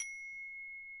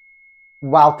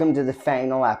Welcome to the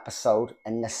final episode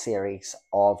in this series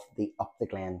of the Up the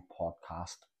Glen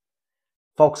podcast.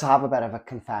 Folks, I have a bit of a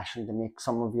confession to make.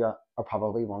 Some of you are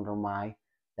probably wondering why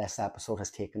this episode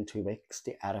has taken 2 weeks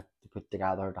to edit, to put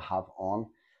together, to have on.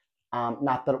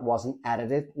 Not that it wasn't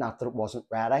edited, not that it wasn't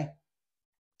ready.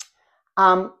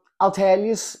 I'll tell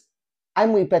you,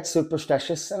 I'm a wee bit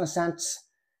superstitious in a sense.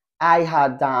 I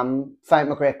had found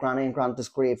my great granny and granddad's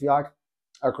graveyard,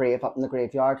 or grave up in the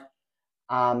graveyard,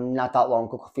 not that long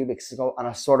ago, a few weeks ago, and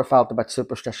I sort of felt a bit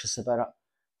superstitious about it,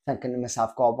 thinking to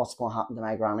myself, God, what's going to happen to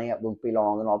my granny? It won't be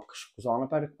long and all, because she goes on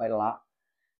about it quite a lot.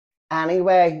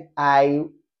 Anyway,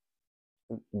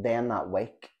 then that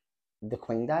week, the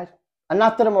Queen died. And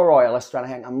not that I'm a royalist or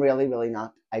anything, I'm really, really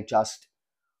not. I just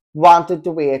wanted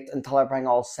to wait until everything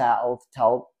all settled,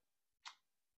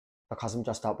 because I'm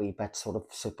just that wee bit sort of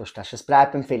superstitious. But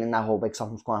I've been feeling that whole week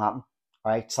something's going to happen,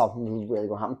 right? Something's really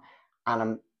going to happen. And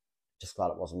I'm just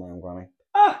glad it wasn't my own granny.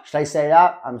 Should I say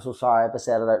that? I'm so sorry if I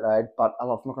said it out loud, but I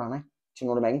love my granny. Do you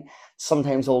know what I mean?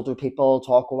 Sometimes older people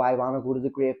talk, oh, I want to go to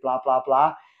the grave, blah, blah,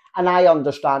 blah. And I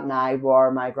understand now where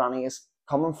my granny is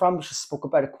coming from. She spoke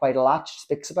about it quite a lot. She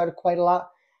speaks about it quite a lot.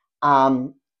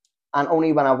 And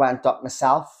only when I went up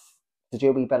myself to do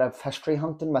a wee bit of history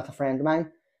hunting with a friend of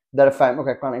mine that I found my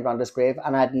great granny and granddad's grave,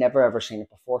 and I'd never ever seen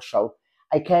it before. So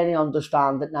I kind of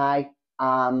understand it now.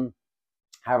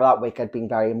 However, that week I'd been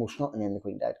very emotional, and then the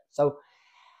Queen died. So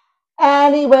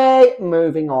anyway,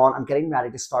 moving on. I'm getting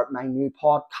ready to start my new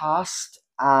podcast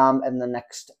in the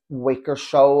next week or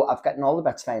so. I've gotten all the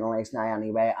bits finalised now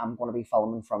anyway. I'm going to be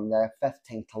filming from the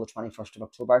 15th till the 21st of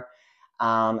October.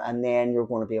 And then you're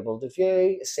going to be able to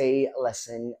view, see,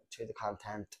 listen to the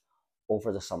content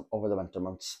over the winter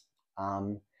months.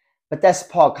 But this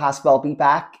podcast will be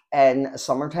back in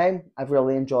summertime. I've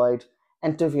really enjoyed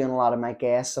interviewing a lot of my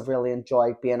guests. I've really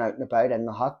enjoyed being out and about in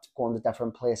the hut, going to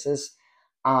different places.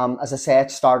 As I said,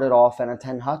 started off in a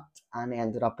tin hut and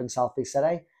ended up in Selfie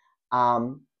City.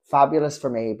 Fabulous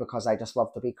for me because I just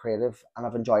love to be creative and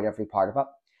I've enjoyed every part of it.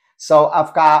 So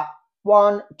I've got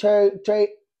 1, 2, 3,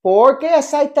 4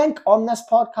 guests, I think, on this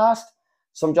podcast.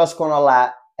 So I'm just going to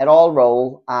let it all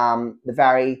roll. The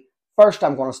very first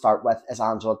I'm going to start with is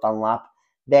Angela Dunlap.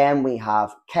 Then we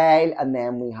have Kyle, and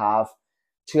then we have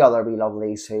 2 other wee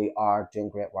lovelies who are doing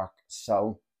great work.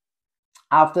 So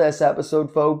after this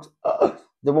episode, folks,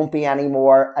 there won't be any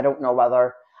more. I don't know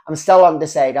whether I'm still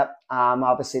undecided.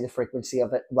 Obviously the frequency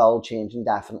of it will change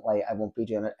indefinitely. I won't be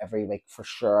doing it every week for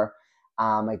sure.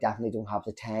 I definitely don't have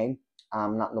the time.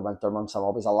 Not in the winter months. I'm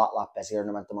always a lot busier in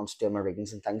the winter months doing my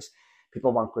readings and things.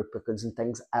 People want group bookings and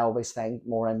things. I always find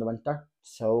more in the winter.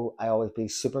 So I always be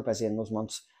super busy in those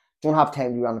months. Don't have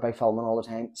time to run about filming all the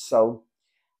time. So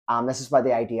this is why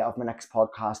the idea of my next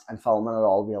podcast and filming it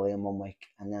all really in 1 week.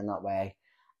 And then that way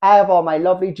I have all my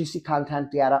lovely juicy content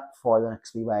to edit for the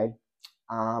next wee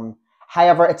while.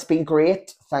 However, it's been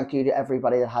great. Thank you to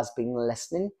everybody that has been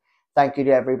listening. Thank you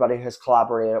to everybody who's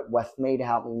collaborated with me to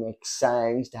help me make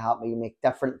sounds, to help me make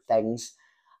different things.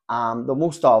 The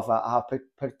most of it I have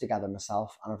put it together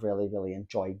myself, and I've really, really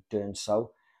enjoyed doing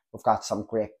so. We've got some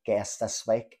great guests this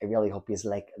week. I really hope you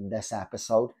like this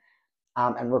episode.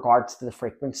 In regards to the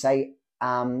frequency,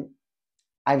 I'm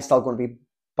still going to be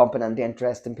bumping into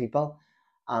interesting people.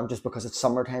 Just because it's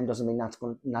summertime doesn't mean that's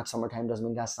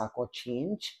not going to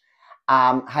change.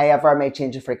 However, I may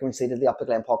change the frequency to the Up the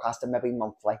Glen podcast and maybe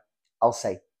monthly. I'll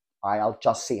see. All right, I'll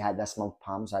just see how this month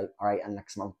pans out. All right, and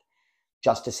next month,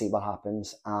 just to see what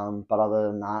happens. But other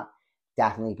than that,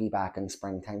 definitely be back in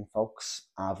springtime, folks.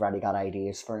 I've already got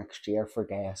ideas for next year for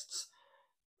guests,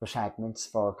 for segments,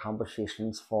 for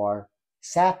conversations, for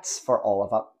sets, for all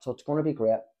of it. So it's going to be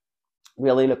great.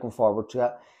 Really looking forward to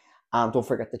it. Don't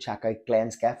forget to check out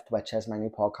Glen's Gift, which is my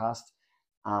new podcast.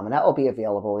 And that will be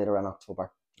available later in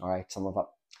October. All right, some of it.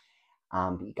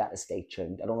 But you got to stay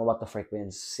tuned. I don't know what the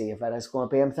frequency of it is going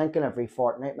to be. I'm thinking every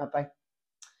fortnight, maybe.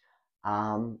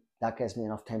 That gives me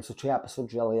enough time. So 2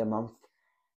 episodes really a month.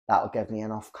 That'll give me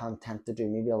enough content to do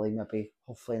me really maybe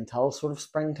hopefully until sort of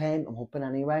springtime. I'm hoping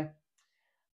anyway.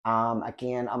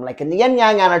 Again, I'm like in the yin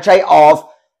yang energy of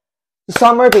the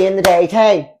summer being the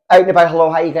daytime. Out and about, hello,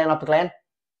 how you going up the Glen?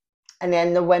 And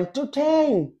then the winter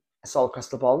time, I saw the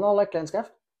crystal ball and all like Glen's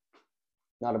Gift.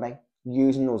 Not a big.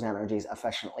 Using those energies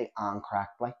efficiently and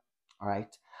correctly. All right.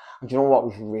 And do you know what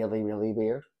was really, really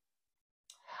weird?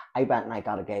 I went and I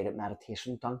got a guided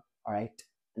meditation done. All right.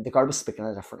 The girl was speaking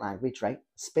a different language, right?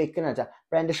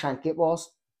 Brenda Shanky, it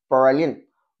was brilliant.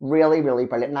 Really, really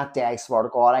brilliant. And that day, I swear to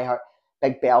God, I heard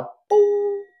big bell,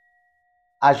 boom,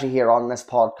 as you hear on this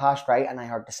podcast, right? And I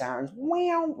heard the sirens,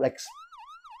 wow, like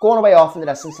going away off in the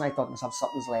distance, and I thought to myself,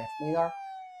 something's left me there.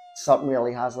 something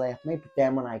really has left me. But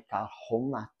then when I got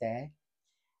home that day,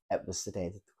 it was the day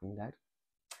that the Queen died.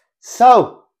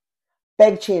 So,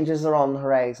 big changes are on the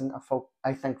horizon,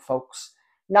 I think, folks.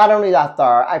 Not only that,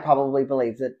 I probably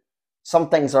believe that some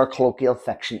things are colloquial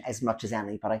fiction as much as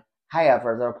anybody.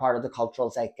 However, they're a part of the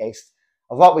cultural zeitgeist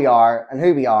of what we are and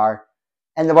who we are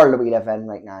in the world that we live in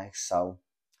right now. So,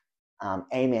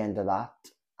 amen to that,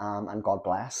 and God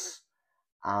bless.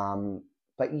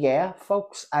 But yeah,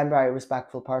 folks, I'm a very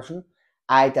respectful person.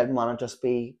 I didn't want to just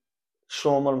be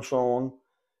showing what I'm showing,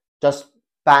 just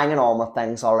banging on with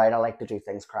things. All right, I like to do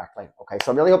things correctly. Okay,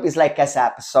 so I really hope you like this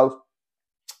episode.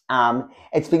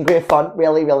 It's been great fun,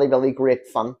 really, really, really great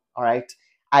fun. All right,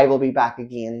 I will be back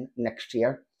again next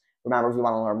year. Remember, if you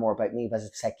want to learn more about me,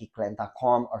 visit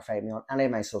psychicglen.com or find me on any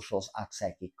of my socials at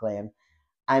psychicglen.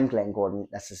 I'm Glenn Gordon.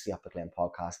 This is the Up with Glen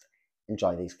podcast.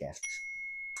 Enjoy these guests.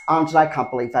 Angela, I can't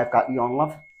believe I've got you on,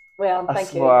 love. Well,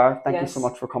 thank you. Thank you so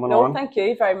much for coming on. No, thank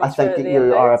you very much. I think that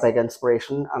you are a big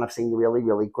inspiration, and I've seen you really,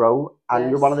 really grow. And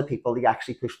you're one of the people that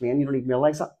actually pushed me in. You don't even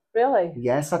realise it. Really?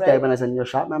 Yes, that day when I was in your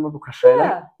shop, remember with Chris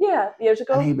Riley? Yeah, years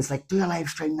ago. And he was like, do a live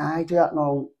stream now, do it.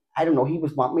 No, I don't know, he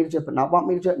was wanting me to do it, but not wanting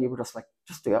me to do it. And you were just like,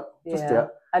 just do it, just do it.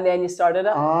 And then you started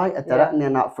it? I did it. And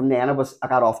then from then I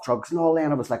got off drugs and all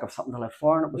then. I was like, I've something to live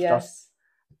for. And it was just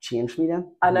changed me then.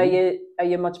 And are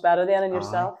you much better then in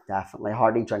yourself? Definitely.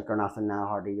 Hardly drink or nothing now,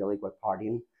 hardly really go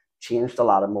partying. Changed a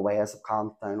lot of my ways, I've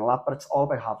calmed down a lot, but it's all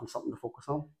about having something to focus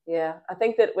on. Yeah, I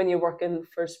think that when you're working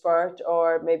for sport,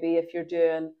 or maybe if you're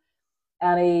doing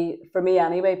for me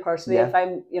anyway, personally, if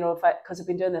I'm, because I've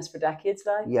been doing this for decades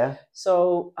now. Yeah.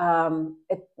 So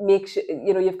it makes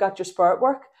you've got your sport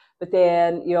work, but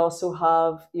then you also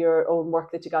have your own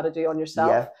work that you got to do on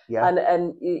yourself. Yeah.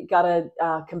 And you got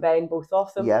to combine both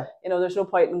of them. Yeah. There's no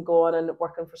point in going and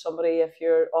working for somebody if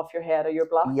you're off your head or you're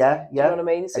blocked. Yeah. Do you know what I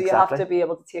mean? So you have to be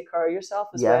able to take care of yourself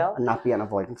as well. And not be an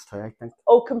avoidance too, I think.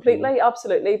 Oh, completely,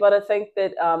 absolutely. But I think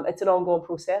that it's an ongoing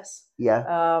process.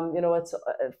 Yeah. It's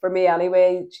for me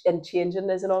anyway, and changing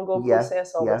is an ongoing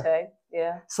process all the time.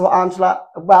 Yeah. So Angela,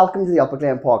 welcome to the Up with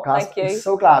Glen podcast. Thank you. I'm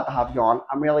so glad to have you on.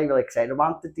 I'm really, really excited. I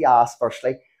wanted to ask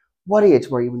firstly, what age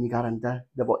were you when you got into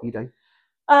what you do?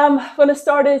 When I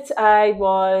started, I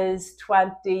was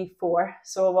 24.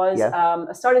 So I was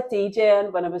I started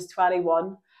DJing when I was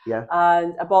 21. Yeah.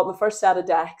 And I bought my first set of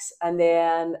decks, and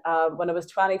then when I was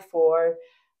 24,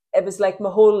 it was like my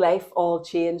whole life all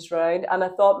changed around. And I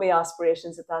thought my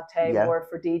aspirations at that time were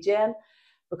for DJing,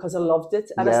 because I loved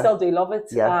it, and I still do love it.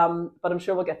 But I'm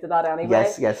sure we'll get to that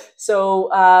anyway. Yes. So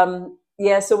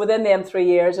so within them 3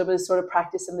 years, I was sort of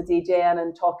practicing the DJing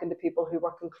and talking to people who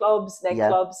work in clubs,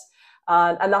 nightclubs,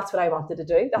 and that's what I wanted to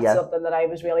do. That's something that I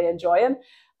was really enjoying.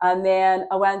 And then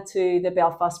I went to the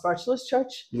Belfast Spiritualist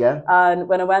Church. Yeah. And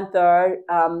when I went there,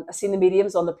 I seen the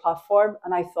mediums on the platform,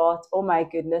 and I thought, oh my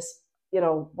goodness,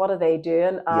 what are they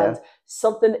doing? And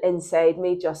something inside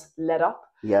me just lit up.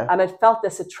 Yeah. And I felt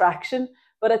this attraction.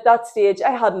 But at that stage,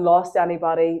 I hadn't lost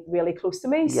anybody really close to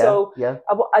me. So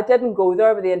I didn't go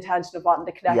there with the intention of wanting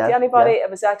to connect to anybody. It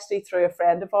was actually through a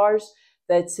friend of ours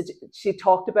that she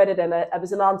talked about it it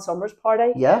was an Ann Summers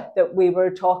party that we were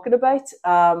talking about.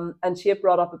 And she had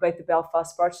brought up about the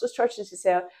Belfast Spiritualist Church, and she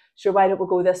said, sure, why don't we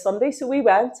go this Sunday? So we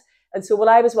went. And so when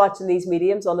I was watching these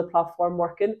mediums on the platform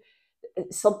working,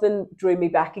 something drew me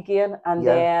back again. And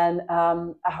then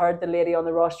I heard the lady on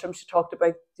the rostrum, she talked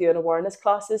about doing awareness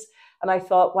classes, and I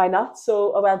thought, why not?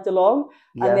 So I went along,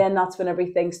 and then that's when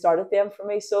everything started then for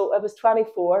me. So I was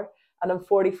 24 and I'm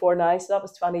 44 now, so that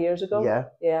was 20 years ago.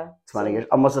 Yeah. 20 years.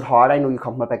 And was it hard? I know you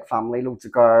come from a big family, loads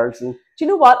of girls. And... Do you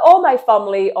know what? All my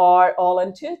family are all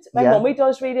into it. My mummy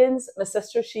does readings. My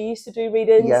sister, she used to do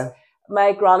readings. Yeah.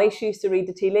 My granny, she used to read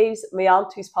the tea leaves. My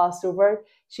aunt, who's passed over,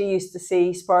 she used to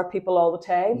see spirit people all the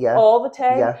time. All the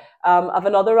time. Yeah. I have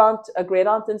another aunt, a great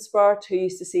aunt in spirit, who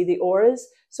used to see the auras.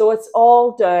 So it's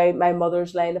all down my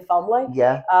mother's line of family.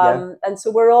 And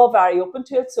so we're all very open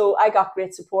to it. So I got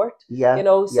great support. I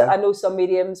know some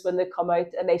mediums, when they come out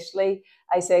initially,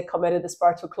 I say come out of the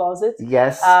spiritual closet.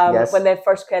 When they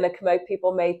first kind of come out,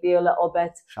 people might be a little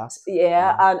bit,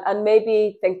 and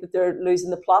maybe think that they're losing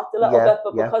the plot a little bit.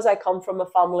 But because I come from a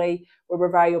family where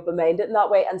we're very open-minded in that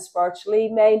way and spiritually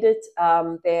minded,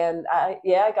 then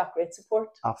I got great support.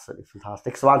 Absolutely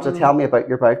fantastic. So Angela, tell me about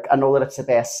your book. I know that it's a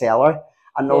bestseller.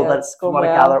 I know that from what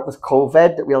I gather, it was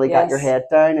COVID that really got your head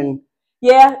down. And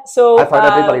so I've heard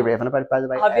everybody raving about it, by the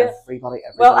way. Have you? Everybody.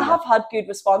 Well, I have had good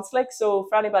response. So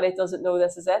for anybody that doesn't know,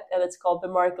 this is it. And it's called The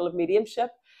Miracle of Mediumship.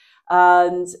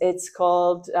 And it's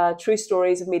called True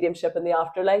Stories of Mediumship in the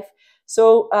Afterlife.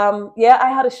 So, I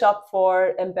had a shop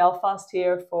in Belfast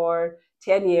here for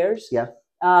 10 years.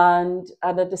 and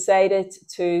I decided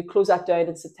to close that down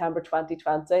in September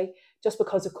 2020 just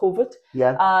because of COVID.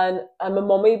 Yeah. And my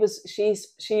mummy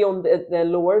she owned the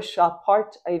lower shop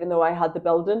part, even though I had the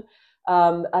building.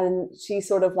 And she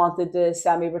sort of wanted to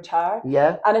semi-retire.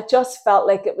 Yeah. And it just felt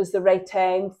like it was the right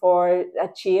time for a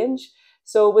change.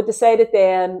 So we decided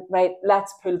then, right,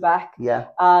 let's pull back. Yeah.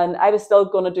 And I was still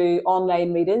going to do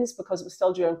online readings because it was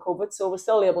still during COVID, so I was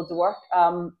still able to work.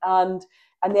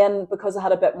 And then because I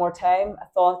had a bit more time, I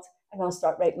thought, I'm going to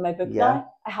start writing my book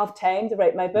now. I have time to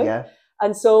write my book. Yeah.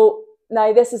 And so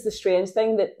now this is the strange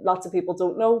thing that lots of people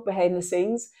don't know behind the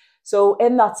scenes. So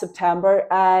in that September,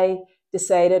 I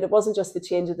decided it wasn't just the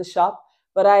change of the shop,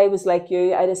 but I was like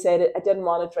you. I decided I didn't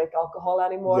want to drink alcohol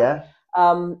anymore. Yeah.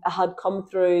 I had come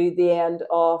through the end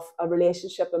of a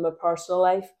relationship in my personal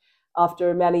life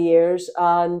after many years,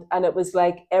 and it was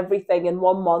like everything in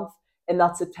 1 month in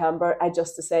that September. I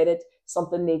just decided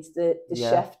something needs to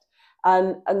shift,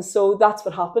 and so that's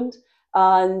what happened.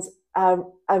 And I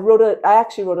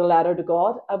actually wrote a letter to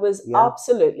God. I was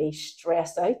absolutely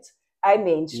stressed out. I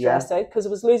mean, stressed out because I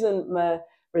was losing my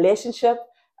relationship.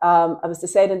 I was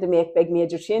deciding to make big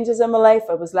major changes in my life.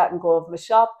 I was letting go of my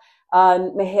shop.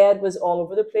 And my head was all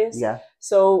over the place. Yeah.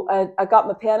 So I got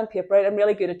my pen and paper out. I'm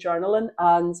really good at journaling.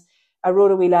 And I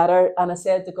wrote a wee letter and I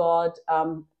said to God,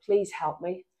 please help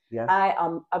me. Yeah.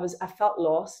 I felt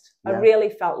lost. Yeah. I really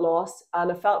felt lost.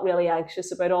 And I felt really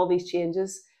anxious about all these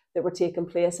changes that were taking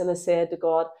place. And I said to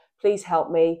God, please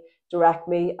help me, direct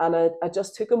me. And I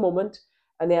just took a moment.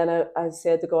 And then I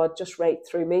said to God, just write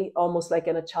through me, almost like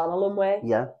in a channeling way.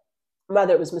 Yeah.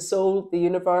 Whether it was my soul, the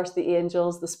universe, the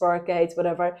angels, the spirit guides,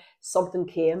 whatever, something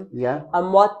came. Yeah.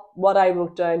 And what I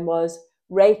wrote down was,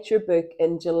 write your book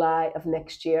in July of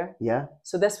next year. Yeah.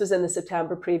 So this was in the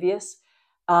September previous.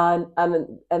 And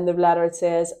in the letter it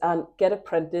says, and get it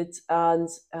printed and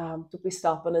don't be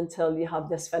stopping until you have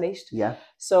this finished. Yeah.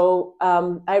 So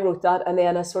I wrote that, and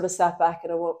then I sort of sat back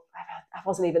and I went, I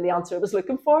wasn't even the answer I was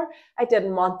looking for. I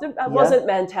didn't want it. It wasn't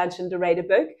my intention to write a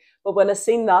book. But when I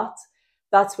seen that,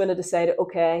 that's when I decided,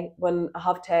 okay, when I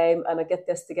have time and I get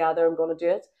this together, I'm going to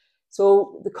do it.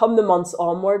 So come the months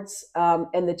onwards,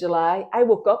 in the July, I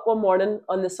woke up one morning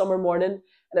on the summer morning,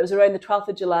 and it was around the 12th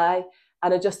of July,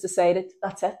 and I just decided,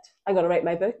 that's it, I'm going to write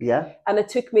my book. Yeah. And it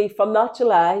took me from that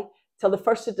July till the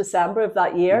 1st of December of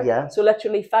that year. Yeah. So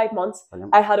literally 5 months.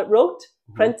 Brilliant. I had it wrote,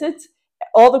 printed,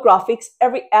 all the graphics,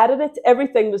 edited,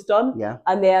 everything was done. Yeah.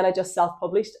 And then I just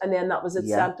self-published, and then that was it,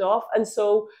 sent off. And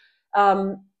so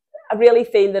I really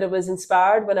feel that it was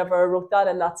inspired whenever I wrote that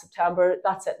in that September.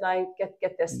 That's it now,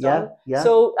 get this done. Yeah.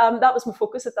 So that was my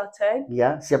focus at that time.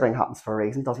 Yeah, see, everything happens for a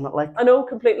reason, doesn't it? Like, I know,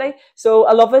 completely. So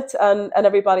I love it, and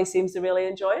everybody seems to really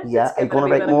enjoy it. Yeah, are you going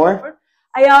to write more?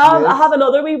 I am. Yes. I have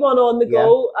another wee one on the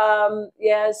go.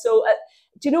 So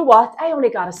do you know what? I only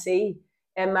got a C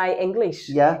in my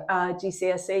English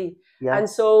GCSE. Yeah. And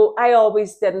so I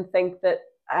always didn't think that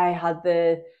I had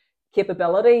the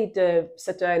capability to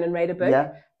sit down and write a book.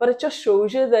 Yeah. But it just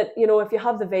shows you that, you know, if you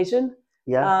have the vision,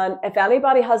 and if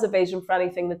anybody has a vision for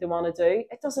anything that they want to do,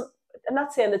 it doesn't, I'm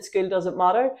not saying that school doesn't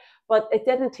matter, but it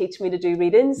didn't teach me to do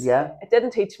readings. Yeah. It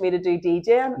didn't teach me to do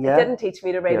DJing. Yeah. It didn't teach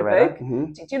me to write a book.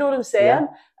 Mm-hmm. Do you know what I'm saying?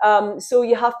 Yeah. So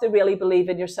you have to really believe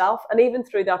in yourself. And even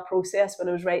through that process, when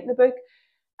I was writing the book,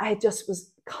 I just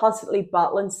was constantly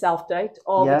battling self-doubt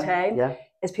all the time. Yeah.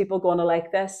 Is people going to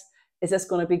like this? Is this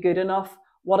going to be good enough?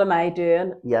 What am I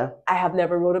doing? Yeah. I have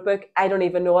never wrote a book. I don't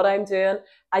even know what I'm doing.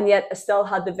 And yet I still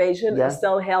had the vision. Yeah. I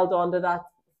still held on to that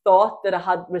thought that I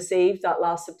had received that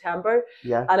last September.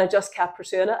 Yeah. And I just kept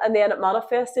pursuing it. And then it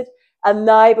manifested. And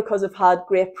now, because I've had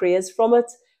great praise from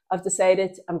it, I've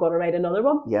decided I'm going to write another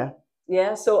one. Yeah.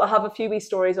 Yeah, so I have a few wee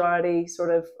stories already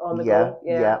sort of on the go.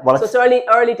 Yeah. Well, so it's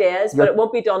early days, but it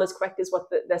won't be done as quick as what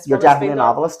this you're one definitely a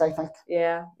novelist, I think.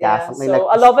 Yeah. Definitely. So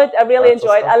I love it. I really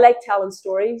enjoy it. I like telling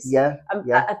stories. Yeah.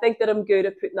 I think that I'm good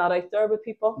at putting that out there with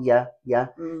people. Yeah.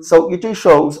 So you do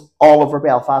shows all over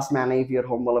Belfast. Many of you at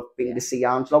home will have been to see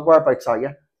Angela. Whereabouts are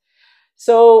you?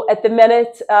 So at the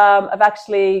minute, I've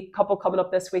actually a couple coming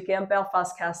up this weekend,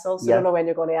 Belfast Castle. So I don't know when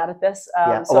you're going to edit this.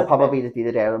 So it'll probably be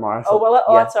the day tomorrow. So,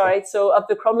 that's all right. So I've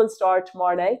the Crumlin Star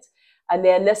tomorrow night. And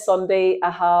then this Sunday, I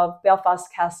have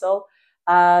Belfast Castle.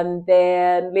 And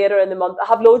then later in the month, I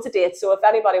have loads of dates. So if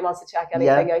anybody wants to check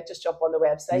anything out, just jump on the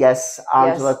website. Yes,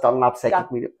 Angela Dunlop.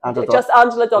 Just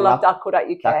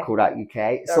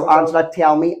AngelaDunlop.co.uk. So Angela,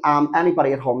 tell me,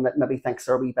 anybody at home that maybe thinks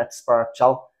they're a wee bit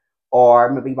spiritual,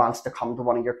 or maybe wants to come to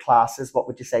one of your classes, what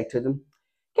would you say to them?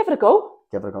 Give it a go.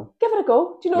 Give it a go. Give it a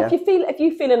go. Do you know, if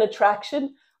you feel an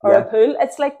attraction or a pull,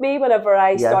 it's like me whenever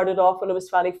I started off when I was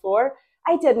 24,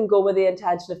 I didn't go with the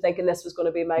intention of thinking this was going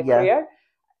to be my career.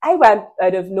 I went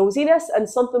out of nosiness and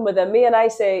something within me, and I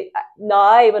say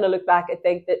now when I look back, I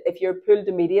think that if you're pulled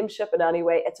to mediumship in any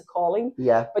way, it's a calling.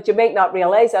 Yeah. But you might not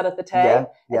realize that at the time.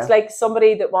 Yeah. It's like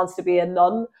somebody that wants to be a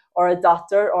nun or a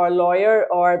doctor or a lawyer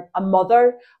or a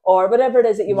mother or whatever it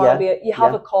is that you want to be. You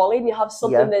have a calling. You have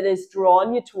something that is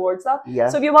drawing you towards that. Yeah.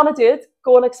 So if you want to do it,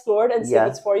 go and explore it and see if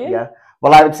it's for you. Yeah.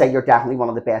 Well, I would say you're definitely one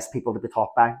of the best people to be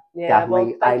taught by. Yeah, definitely.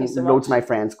 Well, thank you so loads much. of my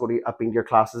friends I've been to your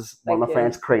classes. Thank one of my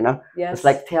friends, Karina, yes. it's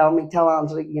like, tell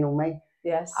Angela, you know me.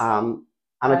 Yes. And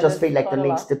I just feel like there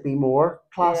needs to be more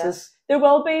classes. Yeah. There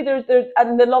will be.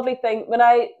 And the lovely thing,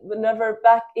 whenever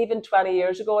back even 20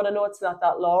 years ago, and I know it's not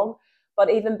that long,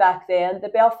 but even back then, the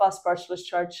Belfast Spiritualist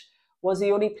Church was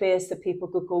the only place that people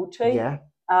could go to,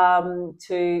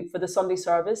 for the Sunday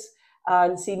service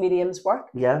and see mediums work.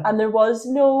 Yeah. And there was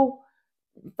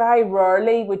very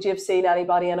rarely would you have seen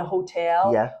anybody in a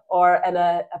hotel or in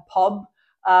a pub,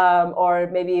 or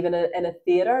maybe even in a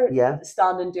theatre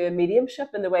standing doing mediumship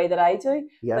in the way that I do.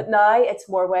 But now it's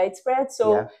more widespread.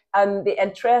 So and the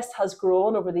interest has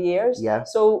grown over the years.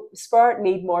 So Spirit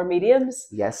need more mediums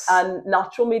and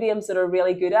natural mediums that are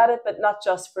really good at it, but not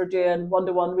just for doing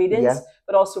one-to-one readings,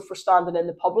 but also for standing in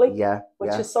the public,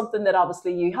 which is something that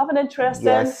obviously you have an interest in.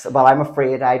 Yes, well, I'm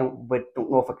afraid I don't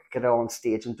know if I could get on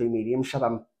stage and do mediumship.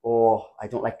 I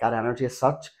don't like that energy as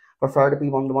such. Prefer to be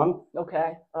one-to-one.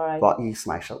 Okay, all right. But you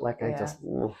smash it. Like I just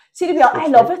see, to be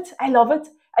honest, I love it.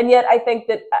 And yet I think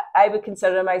that I would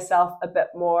consider myself a bit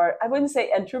more, I wouldn't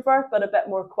say introvert, but a bit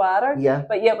more quieter. Yeah.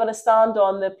 But yet when I stand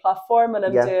on the platform and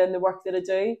I'm doing the work that I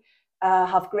do,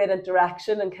 have great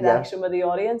interaction and connection with the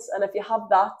audience. And if you have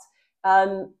that,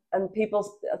 and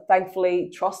people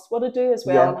thankfully trust what I do as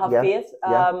well and have faith.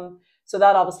 So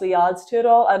that obviously adds to it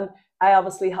all. And I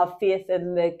obviously have faith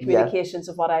in the communications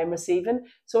of what I'm receiving.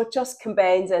 So it just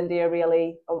combines into a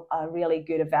really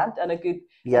good event and a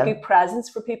good presence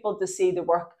for people to see the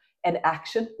work in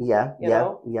action. Yeah.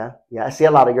 I see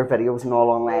a lot of your videos and all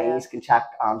online. You can check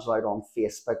Angela out on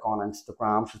Facebook, on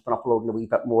Instagram. She's been uploading a wee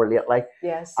bit more lately.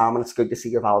 Yes. And it's good to see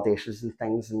your validations and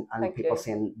things and people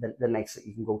seeing the nights that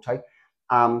you can go to.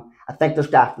 I think there's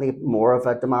definitely more of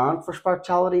a demand for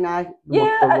spirituality now than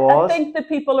what there was. I think that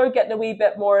people are getting a wee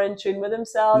bit more in tune with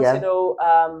themselves.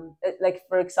 Like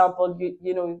for example,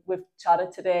 we've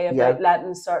chatted today about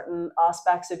letting certain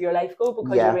aspects of your life go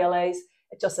because you realise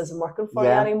it just isn't working for you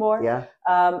anymore. Yeah.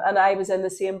 And I was in the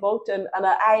same boat, and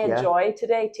I enjoy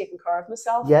today taking care of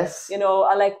myself. Yes.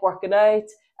 I like working out.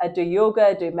 I do yoga.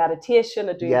 I do meditation.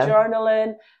 I do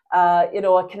journaling.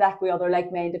 I connect with other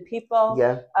like-minded people.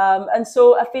 And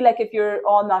so I feel like if you're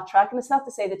on that track, and it's not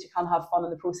to say that you can't have fun in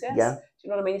the process. Do you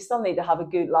know what I mean? You still need to have a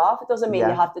good laugh. It doesn't mean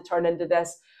you have to turn into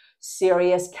this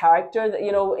serious character that,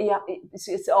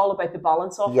 it's all about the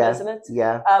balance of it, isn't it?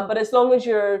 But as long as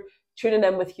you're tuning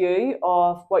in with you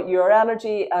of what your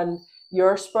energy and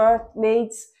your spirit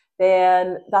needs,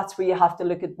 then that's where you have to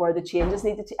look at where the changes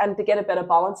need and to get a bit of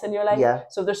balance in your life.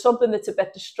 So if there's something that's a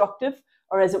bit destructive,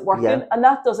 or is it working? And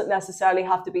that doesn't necessarily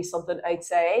have to be something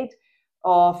outside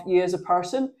of you as a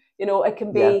person. It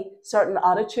can be certain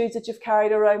attitudes that you've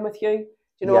carried around with you.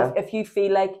 If you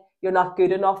feel like you're not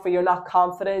good enough, or you're not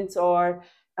confident, or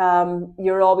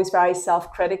you're always very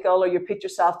self-critical, or you put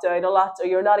yourself down a lot, or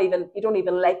you don't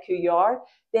even like who you are,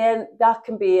 then that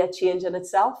can be a change in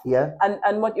itself.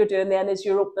 And what you're doing then is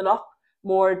you're opening up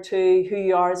more to who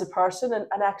you are as a person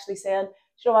and actually saying,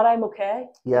 you know what, I'm okay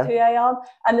with who I am.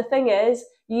 And the thing is,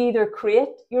 you either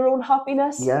create your own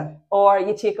happiness or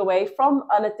you take away from,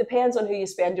 and it depends on who you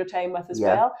spend your time with as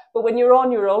well. But when you're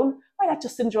on your own, why not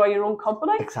just enjoy your own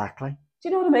company? Exactly. Do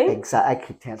you know what I mean? Exactly.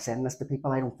 I keep saying this to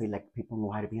people. I don't feel like people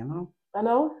know how to be on their own. I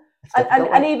know.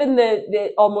 And even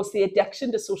the almost the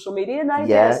addiction to social media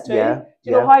nowadays too. Do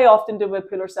you know how often do we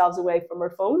pull ourselves away from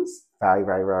our phones? Very,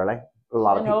 very rarely. A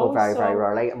lot of people, very, very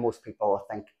rarely. And most people,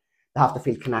 I think, they have to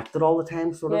feel connected all the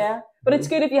time, sort of. Yeah, but it's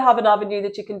good if you have an avenue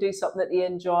that you can do something that you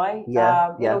enjoy.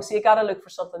 So you got to look for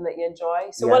something that you enjoy.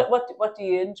 So what do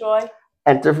you enjoy?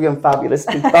 Interviewing fabulous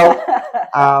people.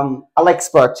 I like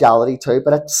spirituality too,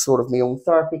 but it's sort of my own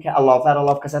therapy. I love that. I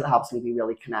love because it helps me be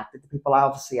really connected to people.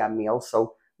 Obviously, I'm male,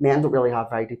 so men don't really have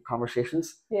very deep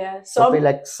conversations. Yeah, so I feel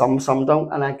like some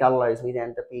don't, and that allows me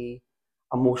then to be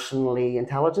emotionally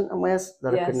intelligent in ways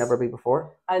that I could never be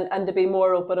before. And to be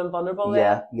more open and vulnerable.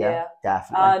 Yeah,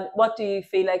 definitely. And what do you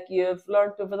feel like you've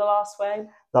learned over the last while?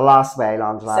 The last while,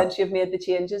 Angela. Since you've made the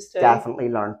changes too. Definitely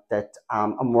learned that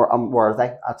I'm worthy.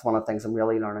 That's one of the things I'm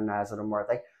really learning now, is that I'm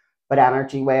worthy. But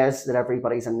energy ways, that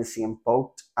everybody's in the same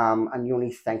boat, and you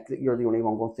only think that you're the only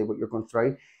one going through what you're going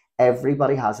through.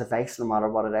 Everybody has a vice, no matter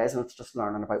what it is, and it's just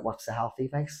learning about what's the healthy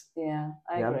vice. Yeah,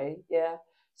 I agree. Yeah.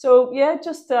 So yeah,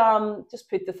 just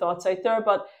put the thoughts out there.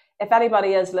 But if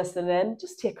anybody is listening in,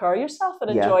 just take care of yourself and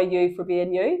enjoy you for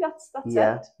being you. That's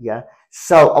it. Yeah.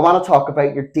 So I want to talk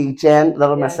about your DJing,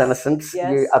 Little Miss Innocence.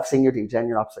 Yes. I've seen your DJing,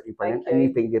 you're absolutely brilliant. And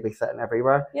you've been babysitting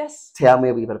everywhere. Yes. Tell me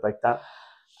a wee bit about that.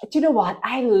 Do you know what?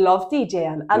 I love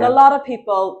DJing. And a lot of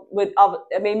people would,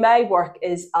 I mean, my work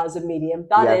is as a medium.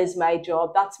 That is my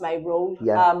job. That's my role.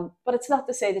 But it's not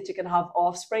to say that you can have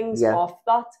offsprings off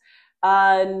that.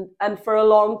 And for a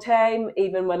long time,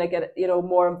 even when I get,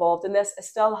 more involved in this, I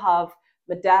still have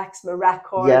my decks, my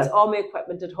records, all my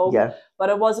equipment at home. But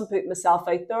I wasn't putting myself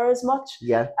out there as much.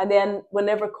 And then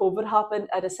whenever COVID happened,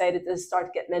 I decided to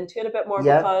start getting into it a bit more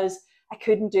because I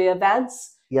couldn't do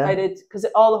events. Because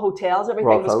all the hotels,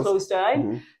 everything was closed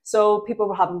down. So people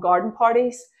were having garden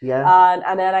parties.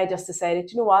 And then I just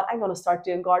decided, you know what, I'm going to start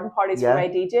doing garden parties for my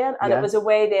DJing. And it was a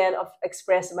way then of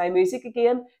expressing my music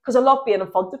again. Because I love being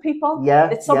in front of people.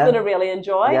 It's something I really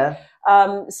enjoy.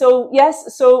 So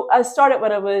I started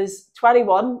when I was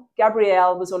 21.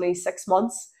 Gabrielle was only 6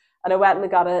 months. And I went and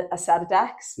got a set of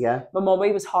decks. My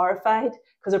mummy was horrified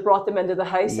because I brought them into the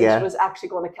house and she was actually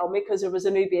going to kill me because there was a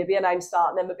new baby and I'm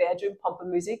starting in my bedroom pumping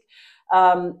music.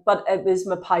 But it was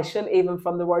my passion even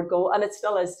from the word go, and it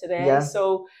still is today.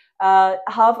 So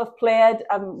I've played,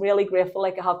 I'm really grateful,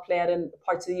 like I have played in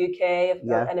parts of the UK, in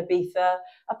Ibiza.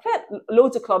 I've played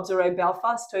loads of clubs around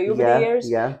Belfast too over the years.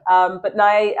 But now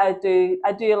I do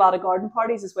a lot of garden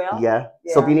parties as well.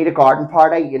 So if you need a garden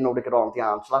party, you know to get on to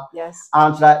Angela.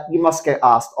 Angela, you must get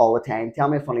asked all the time. Tell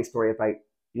me a funny story about,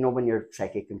 when you're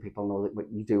psychic and people know that what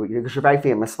you do, because you're very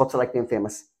famous. What's it like being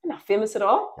famous? I'm not famous at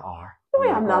all. You are. No,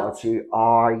 I am not. You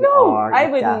are. I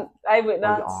would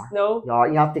not. No. You are.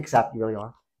 You have to accept you really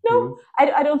are. No,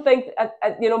 I don't think,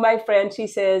 my friend, she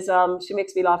says, she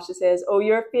makes me laugh. She says, oh,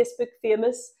 you're Facebook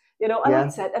famous. And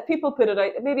that's it. If people put it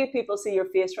out, maybe if people see your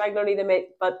face regularly, they might,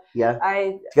 but do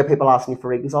you get people asking you for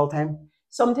readings all the time?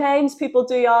 Sometimes people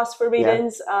do ask for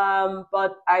readings,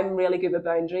 but I'm really good with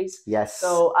boundaries.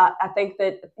 So I think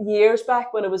that years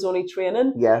back when I was only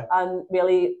training, and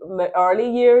really my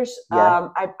early years,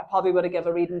 I probably would have given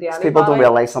a reading to anybody. People don't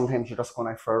realise sometimes you're just going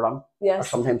out for a run. Or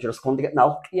sometimes you're just going to get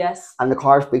milk. And the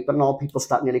car's beeping and all, people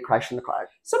start nearly crashing the car.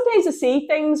 Sometimes I see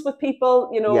things with people,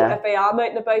 if I am out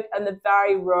and about, and the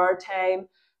very rare time.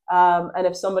 And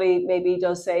if somebody maybe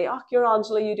does say, oh, you're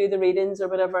Angela, you do the readings or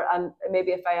whatever, and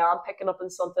maybe if I am picking up on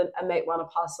something, I might want to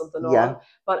pass something on.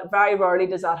 But very rarely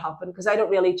does that happen because I don't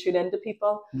really tune into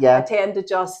people. I tend to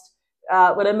just,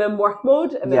 when I'm in work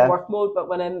mode, I'm in work mode, but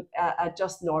when I'm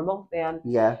just normal, then,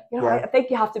 I think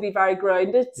you have to be very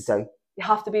grounded. You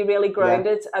have to be really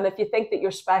grounded. And if you think that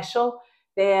you're special,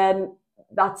 then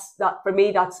that's for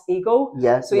me, that's ego.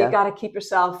 So you got to keep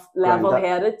yourself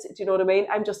level-headed. Do you know what I mean?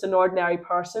 I'm just an ordinary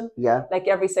person, like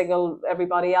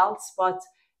everybody else, but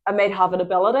I might have an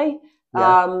ability.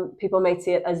 People might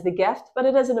see it as the gift, but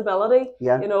it is an ability.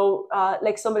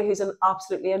 Like somebody who's an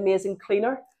absolutely amazing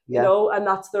cleaner, and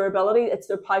that's their ability. It's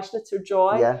their passion, it's their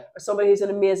joy. Or somebody who's an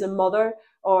amazing mother,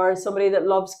 or somebody that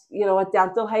loves, a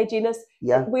dental hygienist.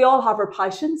 We all have our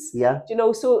passions.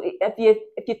 So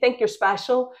if you think you're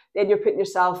special, then you're putting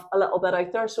yourself a little bit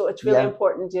out there. So it's really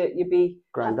important you be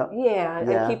ground up.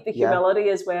 And keep the humility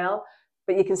as well.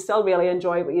 But you can still really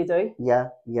enjoy what you do.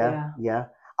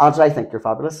 Angela, I think you're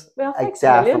fabulous. Well, thanks,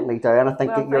 I definitely do, and I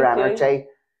think that your energy.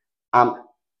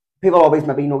 People always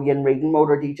maybe know you in reading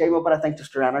mode or DJ mode, but I think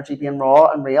just your energy being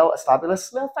raw and real is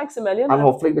fabulous. Well, thanks a million. And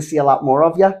hopefully we see a lot more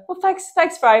of you. Well, thanks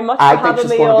very much for having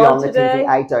me on today.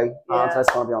 I do. Angela's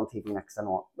going to be on TV next, I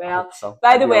know. Well,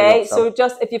 by the way, so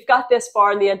just if you've got this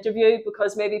far in the interview,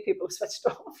 because maybe people have switched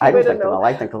off. I don't think they will.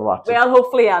 I think they'll watch it. Well,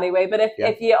 hopefully anyway. But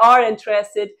if you are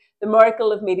interested, The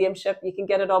Miracle of Mediumship, you can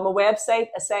get it on my website,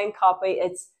 a signed copy.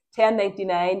 It's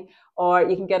 $10.99, or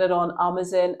you can get it on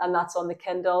Amazon, and that's on the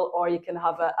Kindle, or you can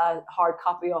have a hard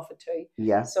copy of it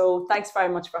too. So thanks very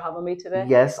much for having me today.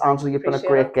 Yes, Angela, you've been a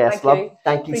great guest, love.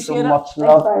 Thank you so much,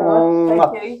 love.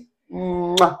 Thank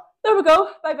you. There we go.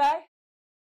 Bye-bye.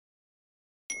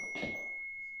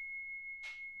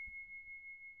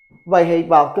 Right, hey,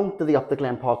 welcome to the Up the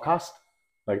Glen podcast.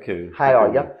 Thank you. How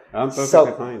are you? I'm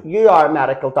perfectly fine. You are a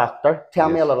medical doctor. Tell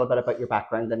me a little bit about your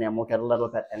background, and then we'll get a little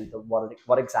bit into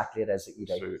what exactly it is that you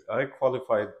do. So I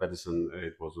qualified medicine,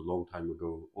 it was a long time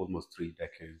ago, almost 3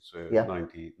 decades,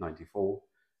 1994.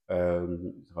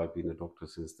 So I've been a doctor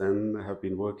since then. I have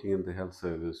been working in the health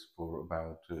service for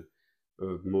about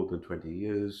more than 20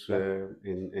 years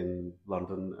in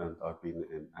London, and I've been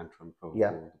in Antrim for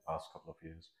the past couple of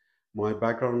years. My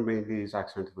background mainly is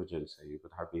accident emergency,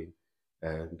 but have been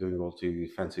doing also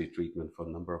fancy treatment for a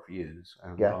number of years,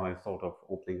 and I thought of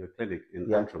opening a clinic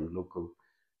in Antrim, local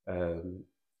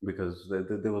because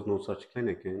there was no such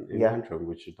clinic in Antrim,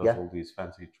 which does all these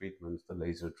fancy treatments, the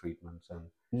laser treatments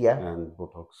and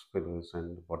Botox fillers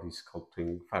and body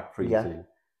sculpting, fat freezing,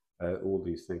 all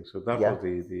these things. So that was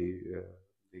the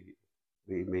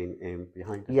main aim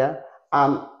behind it. Yeah.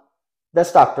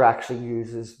 This doctor actually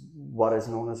uses what is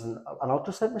known as an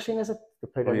ultrasound machine, is it? To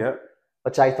put in, yeah.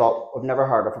 Which I thought, I've never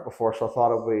heard of it before, so I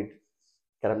thought I would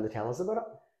get him to tell us about it.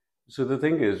 So the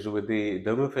thing is, with the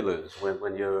derma fillers,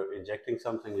 when you're injecting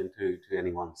something into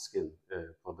anyone's skin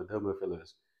for the derma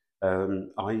fillers,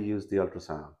 I use the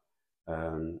ultrasound.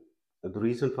 The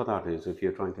reason for that is if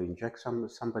you're trying to inject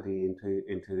somebody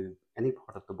into any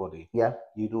part of the body,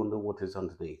 you don't know what is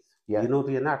underneath. You know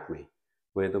the anatomy,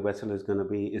 where the vessel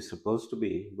is supposed to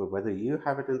be, but whether you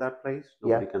have it in that place,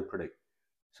 nobody can predict.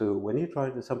 So when you try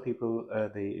to, some people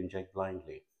they inject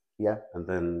blindly. And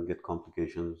then get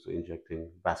complications. Injecting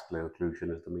vascular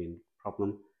occlusion is the main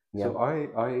problem. So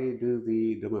I do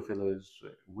the derma fillers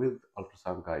with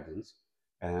ultrasound guidance,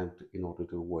 and in order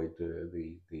to avoid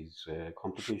these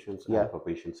complications and for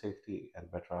patient safety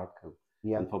and better outcome.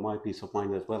 And for my peace of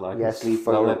mind as well, I can sleep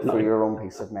well at night. For your own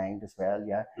peace of mind as well,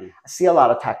 I see a lot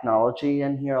of technology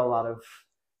in here, a lot of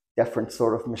different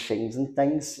sort of machines and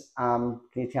things. Can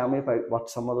you tell me about what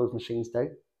some of those machines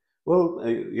do? Well,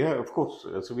 yeah, of course.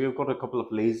 So we've got a couple of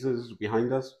lasers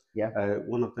behind us.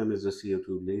 One of them is a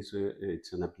CO2 laser.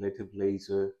 It's an ablative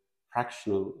laser,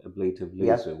 fractional ablative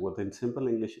laser. What in simple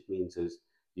English it means is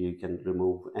you can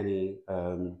remove any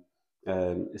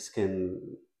skin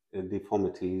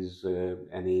deformities,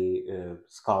 any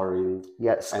scarring,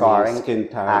 scarring, any skin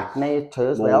tags, acne too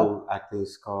as well, acne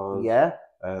scars.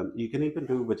 You can even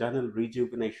do vaginal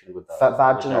rejuvenation with that.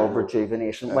 Vaginal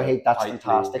rejuvenation. Wait, that's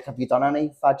fantastic. Have you done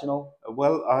any vaginal?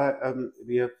 Well,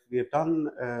 we have done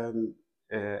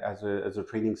as a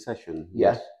training session.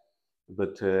 Yes.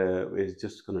 But it's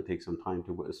just going to take some time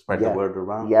to spread the word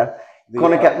around.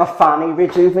 Going to get my fanny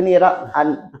rejuvenated,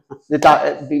 and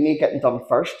that'd be me getting done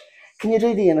first. Can you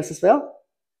do the anus as well?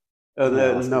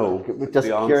 No. We're just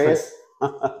curious.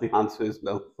 The answer is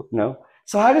no. No.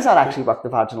 So how does that actually work, the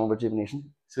vaginal rejuvenation?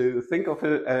 So think of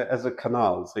it as a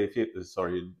canal. So if you,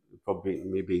 probably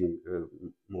me being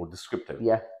more descriptive.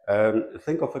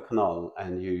 Think of a canal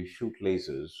and you shoot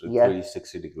lasers at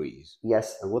 360 degrees.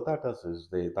 And what that does is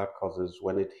that causes,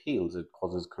 when it heals, it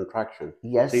causes contraction.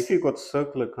 So if you've got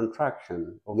circular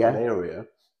contraction of that area,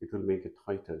 it will make it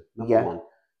tighter. Number one.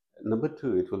 Number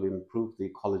two, it will improve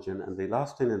the collagen and the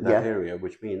elastin in that area,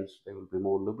 which means there will be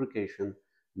more lubrication,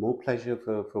 more pleasure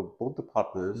for both the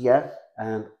partners.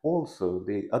 And also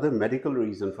the other medical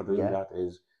reason for doing that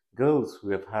is girls who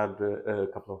have had a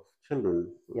couple of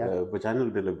children,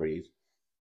 vaginal deliveries,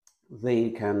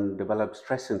 they can develop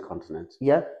stress incontinence.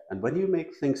 And when you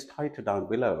make things tighter down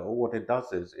below, what it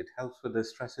does is it helps with the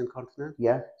stress incontinence.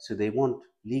 So they won't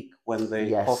leak when they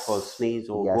cough or sneeze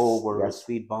or go over a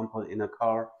speed bump in a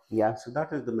car. So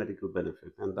that is the medical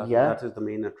benefit, and that is the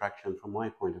main attraction from my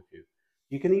point of view.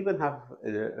 You can even have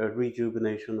a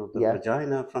rejuvenation of the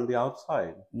vagina from the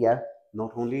outside.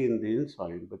 Not only in the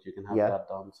inside, but you can have that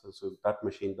done. So that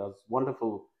machine does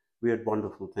wonderful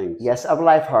things. Well,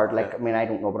 I've heard, I mean, I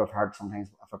don't know, but I've heard sometimes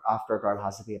after a girl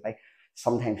has a baby,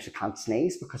 sometimes she can't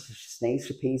sneeze because if she sneezes,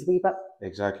 she pees a wee bit.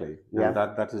 Exactly. And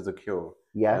that is the cure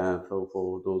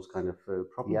for those kind of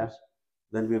problems.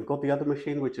 Then we've got the other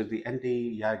machine, which is the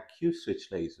ND-YAG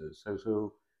Q-switch lasers.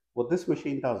 So what this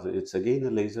machine does, it's again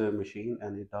a laser machine,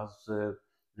 and it does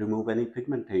remove any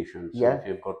pigmentation. So if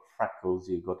you've got freckles,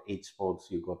 you've got age spots,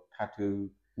 you've got tattoo,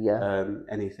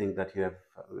 anything that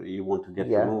you want to get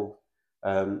removed,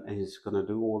 and it's going to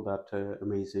do all that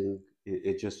amazing.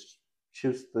 It just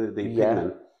shoots the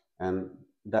pigment, and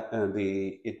that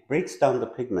it breaks down the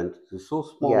pigment to so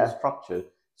small structure,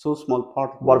 so small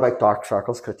particles. What about dark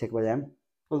circles? Could it take away them?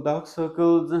 Well, dark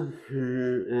circles,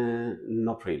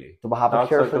 not really. Do we have a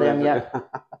cure for them yet?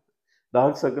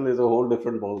 Dark circle is a whole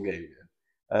different ball game.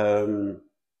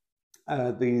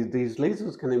 These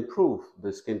lasers can improve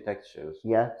the skin textures.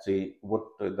 See, what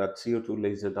that CO2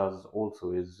 laser does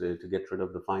also is to get rid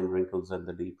of the fine wrinkles and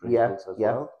the deep wrinkles as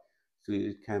well. So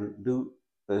it can do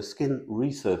skin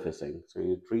resurfacing, so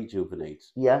it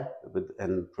rejuvenates.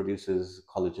 And produces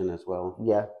collagen as well.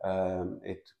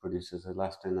 It produces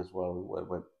elastin as well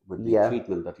with the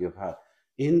treatment that you've had.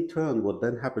 In turn, what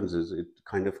then happens is it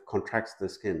kind of contracts the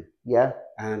skin.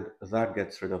 And that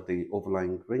gets rid of the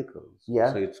overlying wrinkles.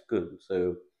 So it's good.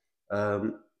 So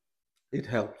it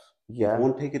helps. It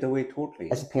won't take it away totally.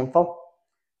 Is it painful?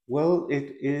 Well,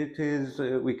 it is.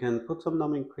 We can put some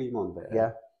numbing cream on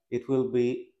there. It will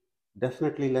be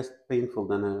definitely less painful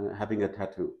than having a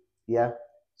tattoo.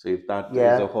 So if that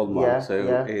is a hallmark,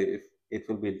 it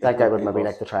will be like I would maybe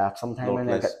like to try it sometime and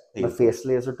then get my face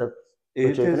laser to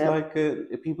rejuvenate. It is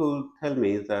like people tell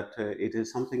me that it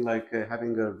is something like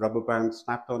having a rubber band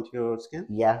snapped onto your skin.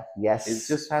 Yeah, yes.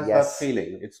 It just has that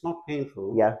feeling. It's not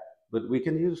painful. Yeah. But we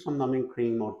can use some numbing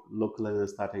cream or local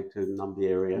anesthetic to numb the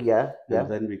area. Yeah,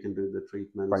 and then we can do the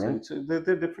treatment. Brilliant. So there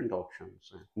are different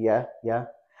options. Yeah.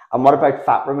 And what about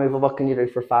fat removal? What can you do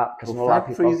for fat? Because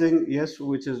fat freezing, yes,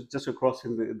 which is just across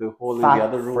in the hall in the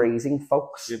other room. Fat freezing,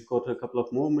 folks. We've got a couple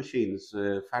of more machines,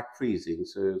 fat freezing.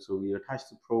 So you attach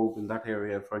the probe in that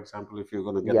area. For example, if you're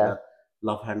going to get that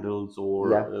love handles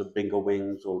or bingo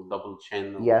wings or double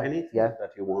chin or anything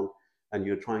that you want, and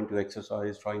you're trying to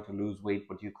exercise, trying to lose weight,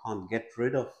 but you can't get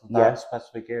rid of that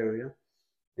specific area,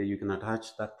 you can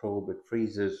attach that probe. It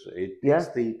freezes. It takes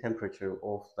the temperature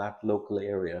of that local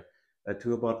area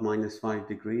to about -5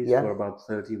 degrees for about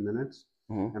 30 minutes.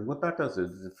 And what that does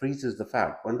is it freezes the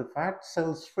fat. When the fat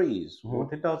cells freeze,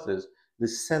 what it does is the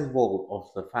cell wall of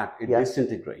the fat, it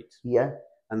disintegrates.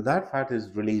 And that fat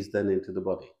is released then into the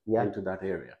body, into that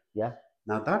area.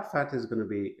 Now that fat is going to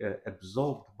be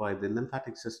absorbed by the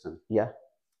lymphatic system.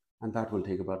 And that will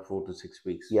take about 4 to 6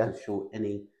 weeks to show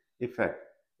any effect.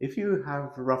 If you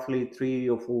have roughly 3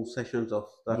 or 4 sessions of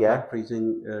that fat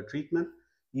freezing treatment,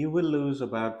 you will lose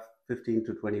about 15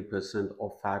 to 20%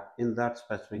 of fat in that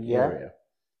specific area,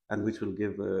 and which will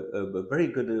give a very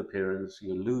good appearance.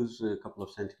 You lose a couple of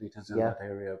centimeters in that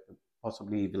area,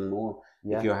 possibly even more.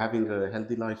 If you're having a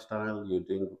healthy lifestyle, you're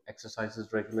doing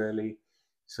exercises regularly,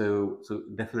 so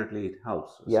definitely it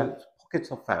helps. So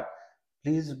pockets of fat.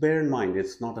 Please bear in mind,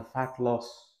 it's not a fat loss.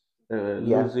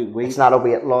 Losing weight. It's not a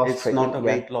weight loss. It's not a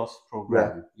weight loss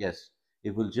program. Yes,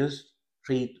 it will just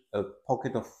treat a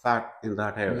pocket of fat in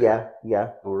that area.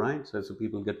 All right. So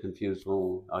people get confused.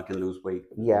 Oh, I can lose weight.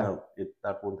 No,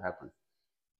 that won't happen.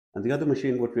 And the other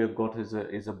machine, what we have got is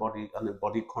a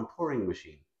body contouring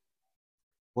machine.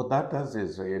 What that does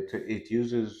is it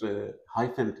uses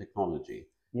HIFEM technology.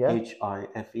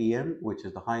 HIFEM, which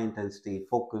is the high intensity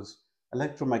focused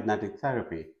electromagnetic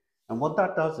therapy. And what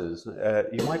that does is,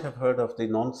 you might have heard of the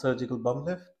non-surgical bum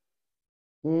lift.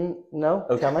 No,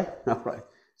 tell me. All right.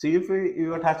 So if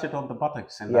you attach it on the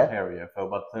buttocks in that area for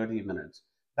about 30 minutes,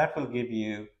 that will give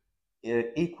you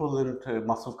equivalent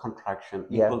muscle contraction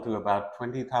equal to about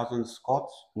 20,000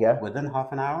 squats within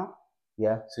half an hour.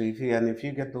 So if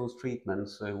you get those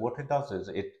treatments, what it does is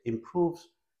it improves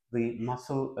the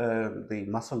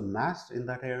muscle mass in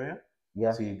that area.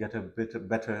 So you get a bit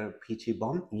better peachy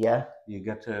bum. You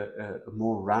get a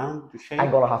more round shape.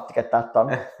 I'm gonna have to get that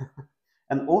done.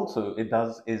 And also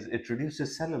it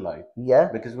reduces cellulite.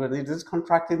 Because when it is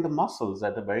contracting the muscles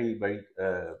at a very,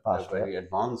 very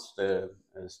advanced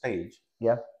stage,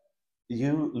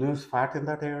 you lose fat in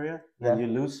that area and you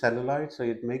lose cellulite. So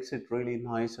it makes it really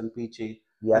nice and peachy.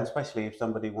 And especially if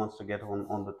somebody wants to get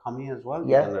on the tummy as well,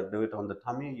 you can do it on the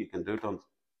tummy. You can do it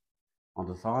on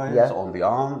the thighs, on the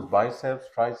arms, biceps,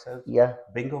 triceps,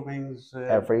 bingo wings,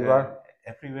 everywhere.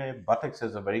 Buttocks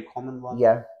is a very common one.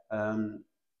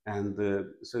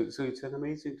 So it's an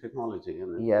amazing technology.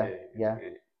 And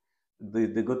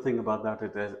the good thing about that,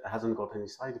 it hasn't got any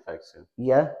side effects.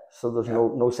 So there's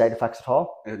no side effects at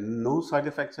all. No side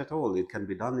effects at all. It can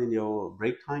be done in your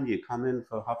break time. You come in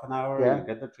for half an hour, you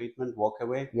get the treatment, walk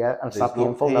away. And it's not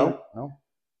painful. No.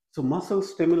 So muscle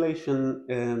stimulation.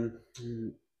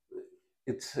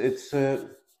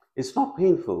 It's not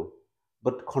painful,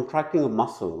 but contracting a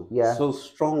muscle so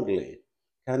strongly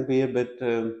can be a bit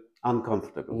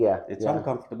uncomfortable. It's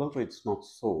uncomfortable, but it's not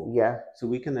sore. So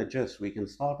we can adjust. We can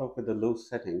start off with a low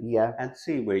setting and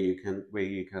see where you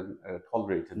can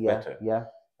tolerate it better.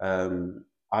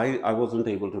 I wasn't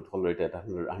able to tolerate it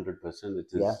 100%.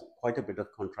 It is quite a bit of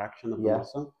contraction of the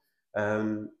muscle,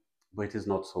 but it is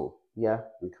not sore.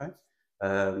 Okay.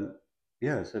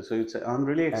 So I'm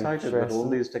really excited with all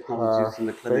these technologies in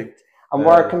the clinic. And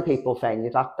where can people find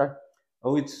you, doctor?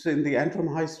 Oh, it's in the Antrim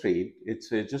High Street. It's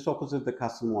just opposite the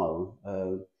Castle Mall.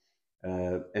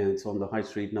 And it's on the High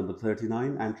Street, number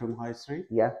 39, Antrim High Street.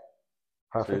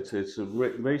 Perfect. So it's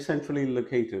very centrally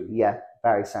located.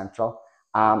 Very central.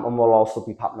 And we'll also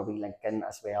be popping a wee link in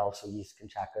as well, so you can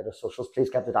check out our socials.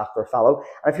 Please give the doctor a follow.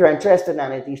 And if you're interested in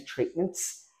any of these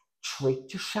treatments,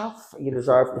 treat yourself. You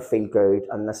deserve to feel good,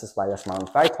 and this is why this man is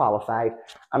very qualified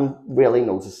and really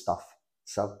knows his stuff.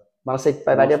 So, want to say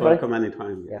bye-bye to everybody? Welcome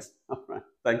anytime. Yes. All right.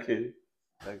 Thank you.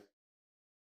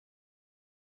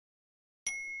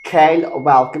 Kyle,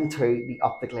 welcome to the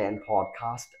Up the Glen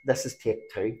podcast. This is take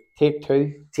two. Take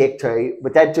two.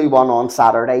 We did do one on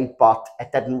Saturday, but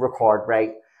it didn't record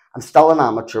right. I'm still an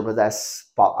amateur with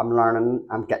this, but I'm learning.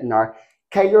 I'm getting there.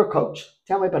 Kyle, you're a coach.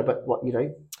 Tell me a bit about what you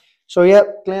do. So yeah,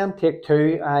 Glenn, take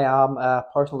two. I am a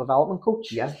personal development coach.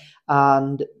 Yeah.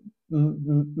 And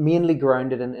mainly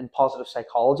grounded in positive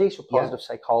psychology. So positive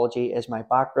psychology is my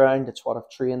background. It's what I've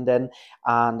trained in,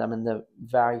 and I'm in the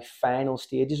very final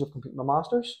stages of completing my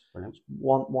master's. Brilliant.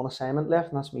 One assignment left,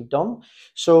 and that's me done.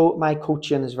 So my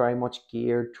coaching is very much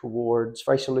geared towards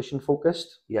very solution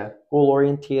focused, goal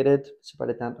orientated. It's about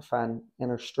identifying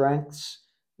inner strengths,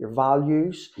 your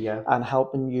values, and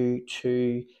helping you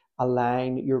to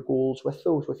align your goals with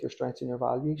those, with your strengths and your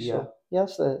values. So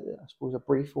yes, I suppose a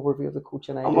brief overview of the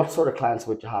coaching I do. And what sort of clients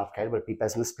would you have, Kyle? Would it be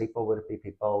business people? Would it be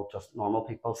people, just normal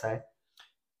people, say?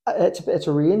 It's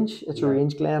a range. It's a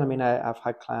range, Glenn. I mean, I've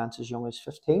had clients as young as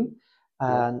 15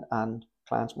 and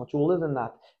clients much older than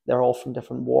that. They're all from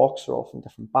different walks, they're all from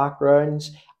different backgrounds,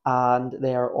 and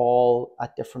they are all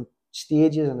at different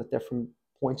stages and at different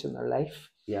points in their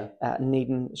life.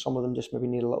 Some of them just maybe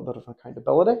need a little bit of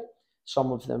accountability.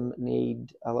 Some of them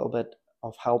need a little bit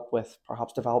of help with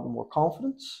perhaps developing more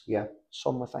confidence.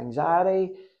 Some with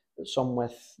anxiety, some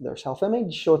with their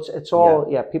self-image. So it's all,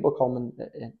 people come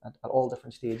in at all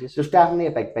different stages. There's definitely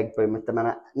a big boom at the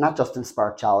minute, not just in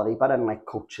spirituality, but in like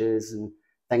coaches and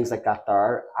things like that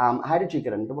there. How did you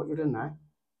get into what you're doing now?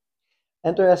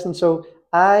 Interesting. So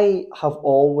I have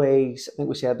always, I think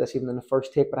we said this even in the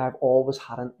first take, but I've always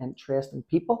had an interest in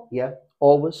people.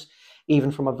 Always.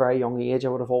 Even from a very young age, I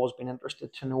would have always been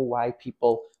interested to know why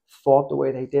people thought the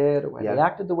way they did or why they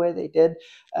acted the way they did.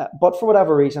 But for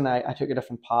whatever reason, I took a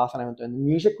different path and I went down the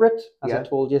music route, as I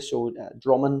told you. So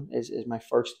drumming is my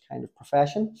first kind of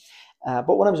profession.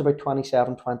 But when I was about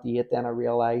 27, 28, then I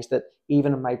realized that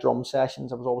even in my drum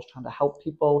sessions, I was always trying to help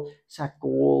people set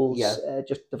goals,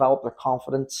 just develop their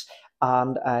confidence.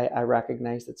 And I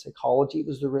recognized that psychology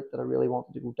was the route that I really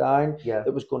wanted to go down.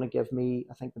 That was going to give me,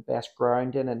 I think, the best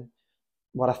grounding and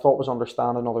what I thought was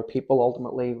understanding other people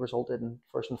ultimately resulted in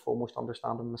first and foremost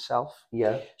understanding myself.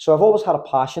 So I've always had a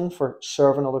passion for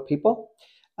serving other people,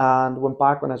 and went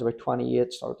back when I was about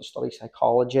 28, started to study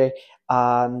psychology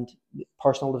and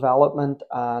personal development,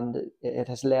 and it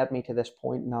has led me to this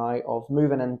point now of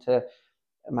moving into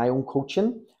my own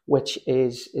coaching, which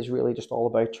is really just all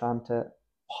about trying to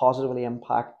positively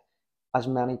impact as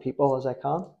many people as I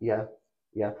can.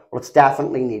 Well, it's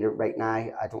definitely needed right now.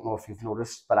 I don't know if you've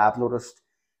noticed, but I've noticed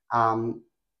that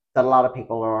a lot of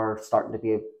people are starting to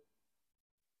be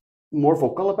more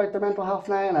vocal about their mental health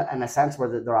now, in a sense where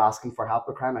they're asking for help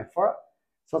or crying out for it.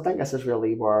 So I think this is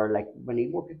really where we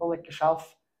need more people like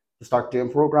yourself to start doing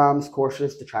programs,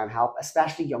 courses to try and help,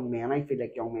 especially young men. I feel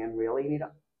like young men really need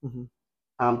it.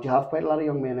 Do you have quite a lot of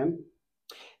young men in?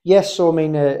 Yes, so I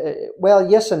mean, well,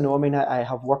 yes and no. I mean, I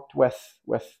have worked with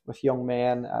young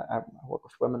men. I work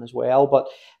with women as well, but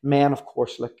men, of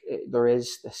course, there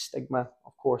is the stigma,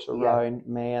 of course, around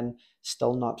men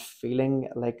still not feeling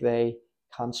like they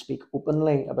can speak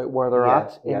openly about where they're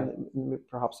at in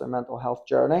perhaps their mental health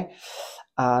journey.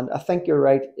 And I think you're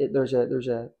right. There's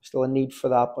still a need for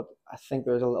that, but I think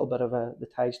there's a little bit of the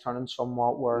tide's turning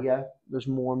somewhat where there's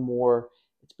more and more.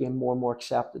 It's being more and more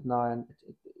accepted now, and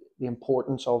the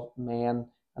importance of men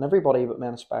and everybody, but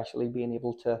men especially, being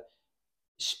able to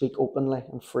speak openly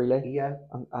and freely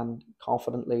and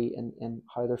confidently in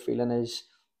how they're feeling is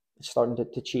starting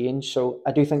to change. So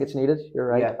I do think it's needed. You're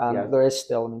right. There is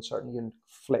still, I mean, certainly you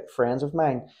can friends of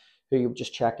mine who you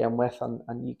just check in with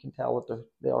and you can tell that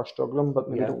they are struggling,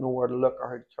 but maybe don't know where to look or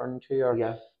how to turn to, or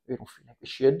maybe don't feel like they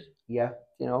should. You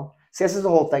know? See, this is the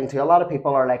whole thing too. A lot of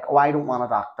people are like, oh, I don't want a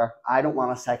doctor. I don't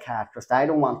want a psychiatrist. I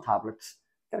don't want tablets.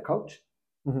 Get a coach.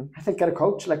 I think get a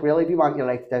coach. Like, really, if you want your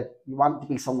life you want to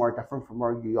be somewhere different from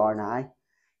where you are now,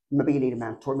 maybe you need a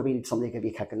mentor. Maybe you need somebody to give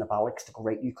you a kick in the bollocks to go,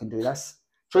 right, you can do this.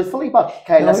 Truthfully, but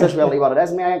Kyle, this is really what it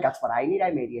is. I mean, I think that's what I need.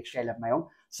 I'm ADHD, I live my own.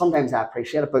 Sometimes I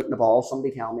appreciate a boot in the ball,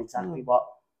 somebody telling me exactly what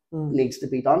needs to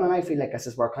be done, and I feel like this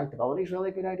is where accountability is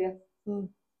really a good idea.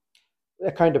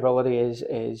 Accountability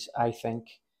is I think,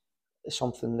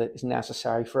 something that is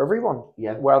necessary for everyone.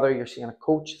 Whether you're seeing a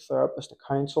coach, a therapist, a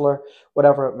counsellor,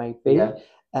 whatever it might be.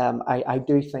 I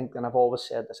do think, and I've always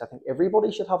said this, I think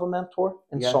everybody should have a mentor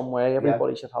in some way.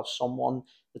 Everybody should have someone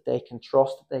that they can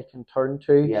trust, that they can turn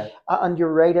to. And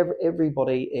you're right,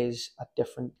 everybody is at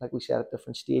different, like we said, at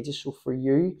different stages. So for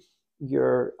you,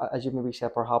 you're, as you maybe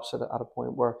said, perhaps at a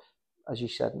point where, as you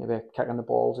said, maybe a kick on the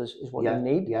balls is what you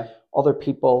need. Other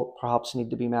people perhaps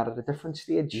need to be met at a different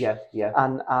stage.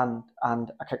 And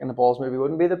a kick on the balls maybe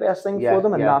wouldn't be the best thing for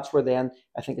them. And that's where then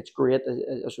I think it's great,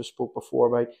 as we spoke before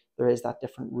about, there is that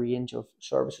different range of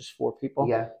services for people.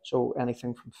 So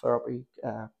anything from therapy,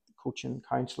 coaching,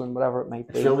 counselling, whatever it might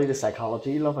be. It's really the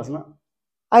psychology you love, isn't it?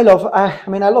 I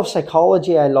love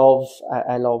psychology. I love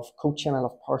coaching. I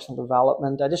love personal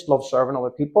development. I just love serving other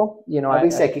people. You know, I've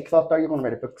been psychic thought there. You're going to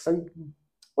write a book soon.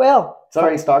 Well, it's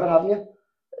already started, haven't you?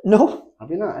 No,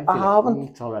 have you not? I haven't.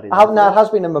 It's already. I haven't. It has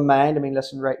been in my mind. I mean,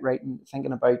 listen, writing,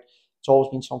 thinking about. It's always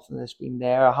been something that's been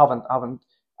there. I haven't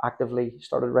actively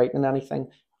started writing anything.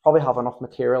 Probably have enough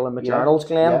material in my journals,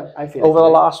 Glenn, over the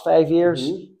last 5 years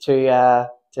to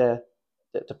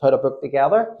put a book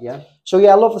together. Yeah. So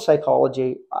yeah, I love the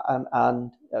psychology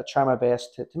and try my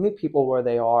best to meet people where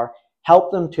they are,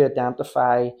 help them to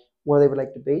identify where they would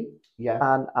like to be. Yeah.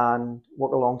 And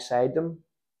work alongside them.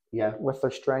 Yeah. With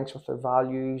their strengths, with their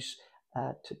values,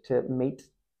 to meet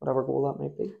whatever goal that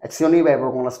might be. It's the only way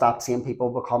we're going to stop seeing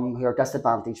people who are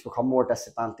disadvantaged become more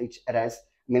disadvantaged. It is.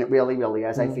 I mean, it really, really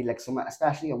is. I feel like some,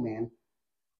 especially young men,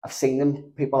 I've seen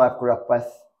them, people I've grew up with,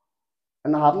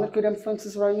 and they haven't good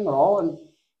influences around them at all, and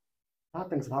bad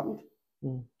things have happened.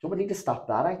 So we need to stop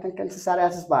that, I think, in society.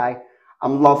 This is why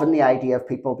I'm loving the idea of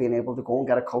people being able to go and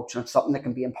get a coach, and it's something they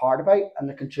can be empowered about, and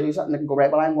they can choose it, and they can go,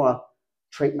 right, well, I'm going to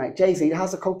treat my Jay-Z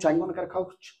has a coach, I'm going to get a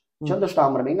coach. Do you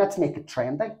understand what I mean? Let's make it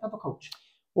trendy to have a coach.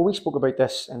 Well, we spoke about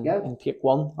this in take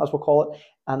one, as we'll call it,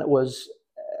 and it was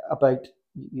about,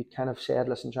 you kind of said,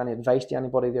 listen, any advice to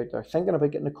anybody they're thinking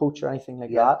about getting a coach or anything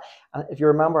like that. And if you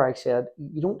remember, I said,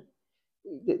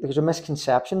 there's a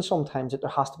misconception sometimes that there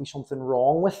has to be something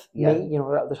wrong with me. You know,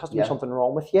 there has to be something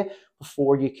wrong with you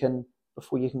before you can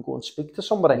go and speak to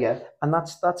somebody. And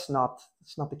that's not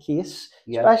the case.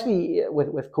 Especially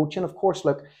with coaching, of course.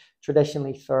 Look,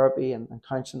 traditionally therapy and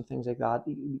counseling, things like that,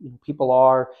 people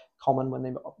are coming when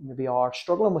they maybe are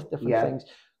struggling with different things.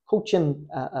 Coaching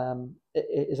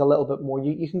is a little bit more.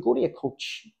 You can go to a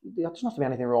coach. There doesn't have to be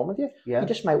anything wrong with you. You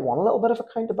just might want a little bit of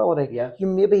accountability. You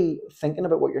may be thinking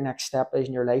about what your next step is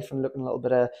in your life and looking a little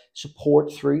bit of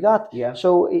support through that.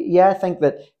 So I think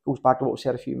that goes back to what we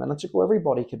said a few minutes ago.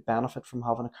 Everybody could benefit from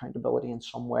having accountability in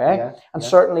some way, and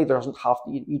certainly there doesn't have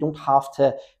to. You don't have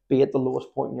to be at the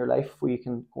lowest point in your life where you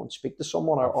can go and speak to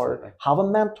someone or have a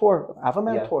mentor. I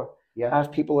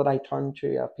have people that I turn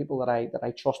to. I have people that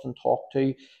I trust and talk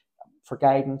to for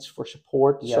guidance, for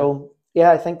support. So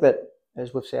I think that,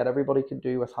 as we've said, everybody could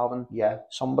do with having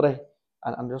somebody,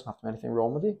 and there doesn't have to be anything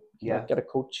wrong with you. You can get a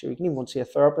coach, you can even go and see a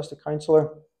therapist, a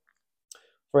counsellor.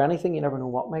 For anything, you never know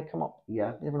what might come up.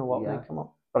 You never know what might come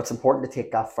up. But it's important to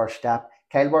take that first step.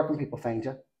 Kyle, where can people find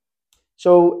you?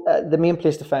 So the main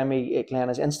place to find me, Glenn,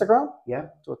 is Instagram.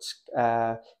 So it's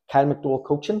Kyle McDowell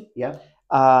Coaching.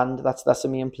 And that's the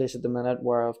main place at the minute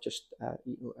where I've just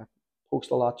I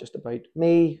post a lot just about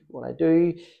me, what I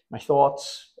do, my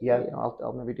thoughts.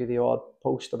 I'll maybe do the odd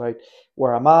post about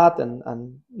where I'm at and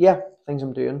things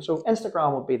I'm doing. So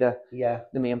Instagram would be the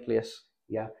main place.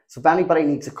 So if anybody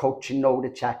needs a coach,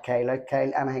 to check Kyle out.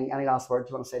 Kyle, any last words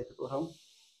you want to say to people at home?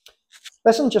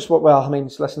 Listen,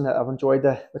 I've enjoyed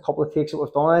the couple of takes that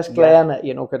we've done. Glenn,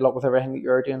 good luck with everything that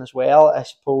you're doing as well. I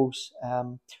suppose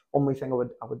one wee thing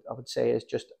I would say is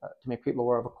just to make people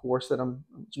aware of a course that I'm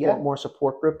more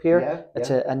support group here.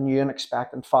 It's a new and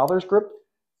expectant fathers group.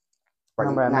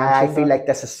 I feel like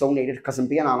this is so needed because, I'm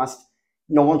being honest,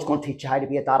 no one's going to teach you how to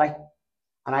be a daddy.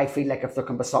 And I feel like if there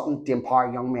can be something to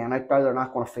empower young men out there, they're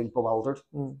not going to feel bewildered.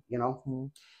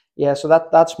 Yeah, so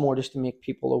that's more just to make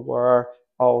people aware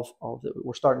of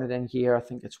we're starting it in here. I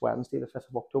think it's Wednesday, the 5th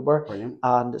of October. Brilliant.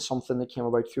 And it's something that came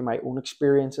about through my own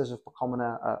experiences of becoming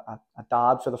a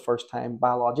dad for the first time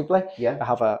biologically. I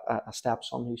have a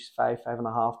stepson who's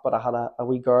 5.5, but I had a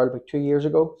wee girl about 2 years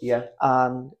ago.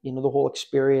 And the whole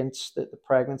experience, the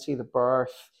pregnancy, the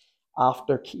birth,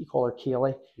 after you call her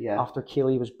Kaylee, after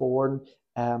Kaylee was born,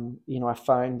 I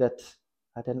found that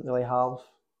I didn't really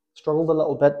struggled a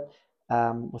little bit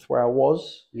with where I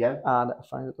was, and I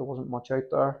found that there wasn't much out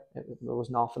there. There was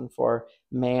nothing for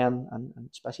men and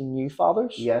especially new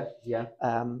fathers, to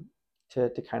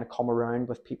kind of come around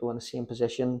with people in the same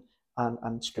position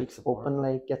and speak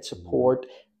openly, get support,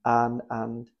 and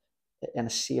in a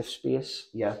safe space.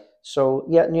 So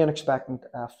new and expectant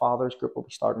fathers group will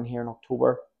be starting here in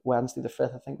October. Wednesday the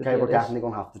 5th, I think. We're definitely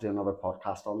going to have to do another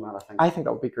podcast on that, I think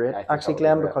that would be great, actually,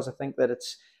 Glenn, because I think that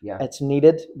it's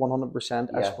needed 100%.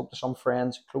 I spoke to some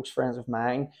friends, close friends of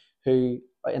mine, who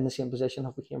are in the same position,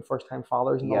 have become first-time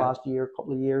fathers in the last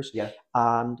couple of years,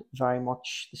 and very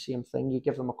much the same thing. You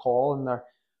give them a call and they're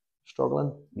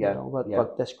struggling,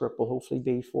 but this group will hopefully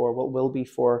be for,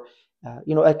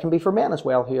 it can be for men as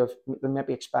well who they might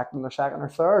be expecting their second or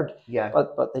third,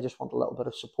 but they just want a little bit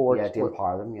of support. To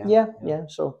empower them.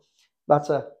 So that's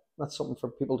that's something for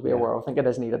people to be aware of. I think it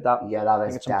is needed. That that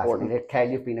is definitely important. Kyle,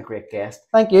 you've been a great guest.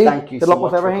 Thank you. Thank you. Good so luck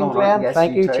with much everything, for coming Glenn. on. Yes,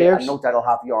 Thank you. too. Cheers. And no doubt I'll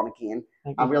have you on again.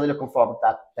 Thank I'm you. really looking forward to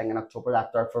that thing in October, that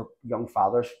there for young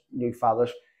fathers, new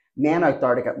fathers, men out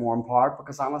there to get more empowered,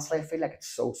 because honestly I feel like it's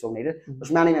so needed.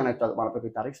 There's many men out there that want to be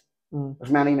good daddies.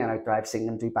 There's many men out there I've seen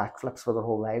them do backflips for their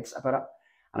whole lives about it,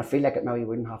 and I feel like it maybe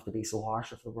wouldn't have to be so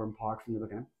harsh if they were empowered from the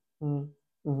beginning.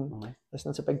 Listen,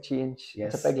 it's a big change.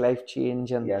 Yes. It's a big life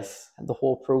change, and and the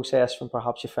whole process from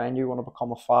perhaps you find you want to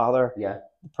become a father, the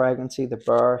pregnancy, the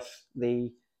birth,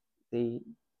 the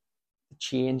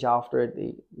change after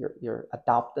it, you're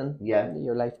adapting,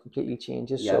 your life completely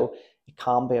changes. So it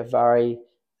can be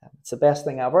it's the best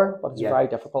thing ever, but it's very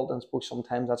difficult, and I suppose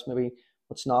sometimes that's maybe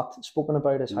what's not spoken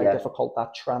about, is how difficult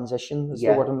that transition is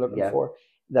the word I'm looking for,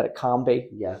 that it can be.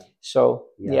 So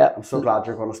I'm so glad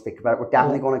you're going to speak about it. We're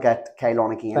definitely going to get Kyle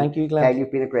on again. Thank you, Glenn. Kyle,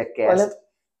 you've been a great guest.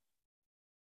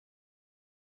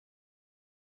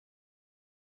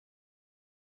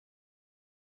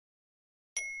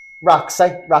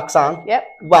 Brilliant. Roxanne. Yep.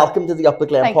 Welcome to the Up the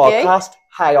Glen podcast.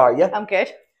 How are you? I'm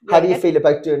good. How do you feel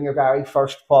about doing your very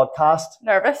first podcast?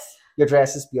 Nervous. Your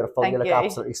dress is beautiful. Thank you look you.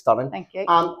 absolutely stunning. Thank you.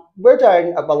 We're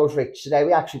down at Willows Reach today.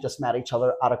 We actually just met each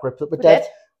other at a group that we did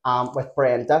with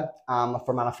Brenda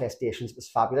for Manifestations. It was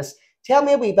fabulous. Tell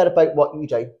me a wee bit about what you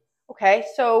do. Okay,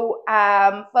 so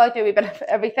I do a wee bit of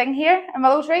everything here in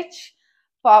Willows Reach,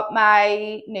 but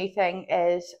my new thing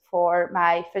is for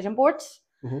my vision boards.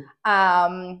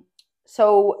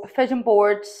 So vision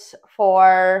boards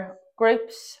for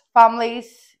groups,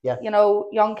 families,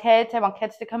 young kids. I want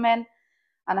kids to come in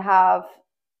and have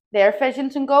their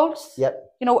visions and goals,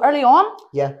 early on.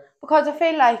 Because I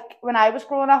feel like when I was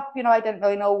growing up, I didn't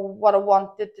really know what I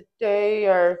wanted to do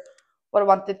or what I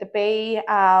wanted to be.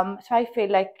 So I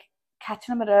feel like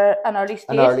catching them at an early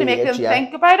stage to make them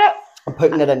think about it. And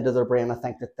putting it into their brain, I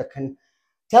think that they can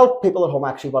tell people at home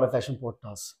actually what a vision board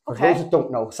does. For those that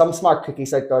don't know, some smart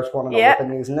cookies out there want to know what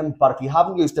they're using them, but if you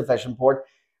haven't used a vision board,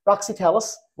 Roxy, tell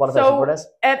us what a vision board is.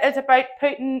 It is about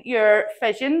putting your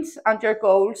visions and your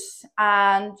goals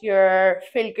and your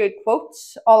feel-good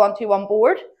quotes all onto one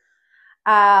board.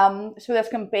 So this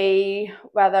can be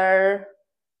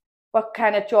what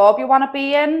kind of job you want to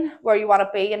be in, where you want to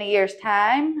be in a year's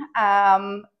time,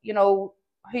 who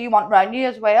you want around you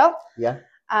as well.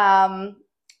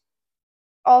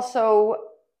 Also,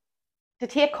 to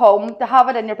take home, to have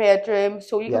it in your bedroom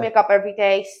so you can wake up every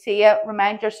day, see it,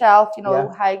 remind yourself,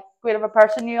 how great of a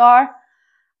person you are.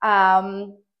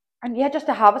 And just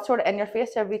to have it sort of in your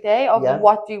face every day of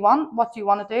what do you want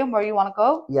to do and where you want to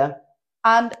go.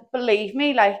 And believe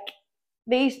me, like,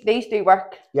 these do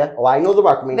work. I know the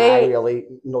work. I mean, I really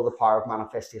know the power of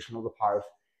manifestation, know the power of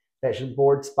vision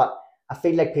boards, but I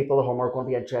feel like people at home are going to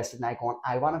be interested now going,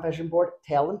 I want a vision board.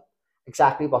 Tell them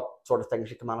exactly what sort of things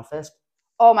you can manifest.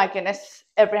 Oh my goodness,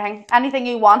 everything. Anything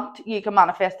you want, you can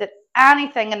manifest it.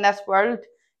 Anything in this world,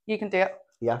 you can do it.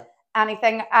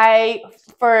 Anything.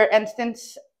 For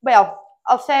instance,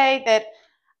 I'll say that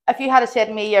if you had said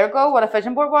to me a year ago what a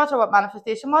vision board was or what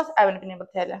manifestation was, I wouldn't have been able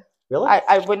to tell you. Really?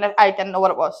 I didn't know what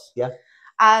it was.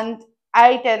 And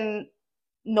I didn't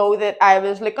know that I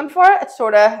was looking for it. It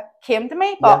sort of came to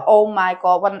me, but oh my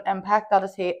God, what an impact that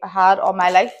has had on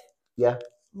my life.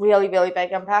 Really, really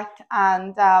big impact.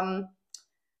 And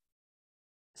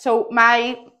so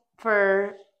I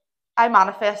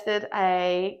manifested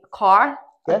a car,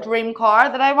 a dream car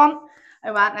that I want.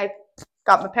 I went and I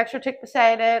got my picture took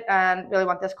beside it and really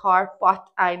want this car, but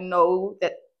I know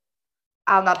that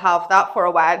I'll not have that for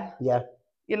a while.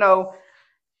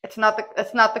 It's not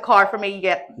the car for me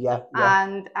yet.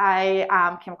 And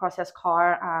I came across this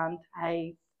car and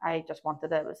I just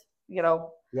wanted it. It was,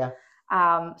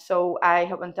 so I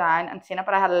went down and seen it,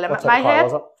 but I had a limit in my head.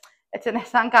 Was it? It's a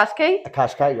Nissan Qashqai. A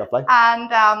Qashqai, lovely.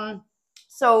 And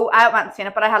so I went and seen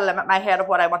it, but I had a limit in my head of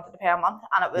what I wanted to pay a month,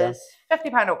 and it was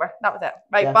 £50 over. That was it,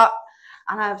 right?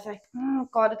 And I was like, oh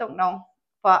God, I don't know.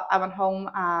 But I went home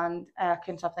and I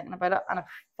couldn't stop thinking about it, and I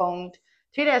phoned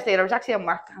 2 days later. I was actually in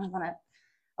work, and I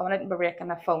went out in my break,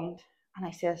 and I phoned, and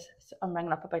I says, I'm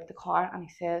ringing up about the car, and he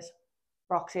says,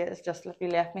 Roxy, it's just you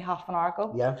left me half an hour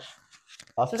ago. So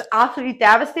I was absolutely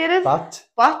devastated.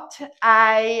 But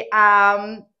I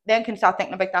then couldn't stop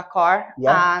thinking about that car,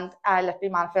 and I literally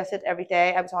manifested every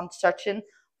day. I was on searching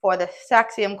for the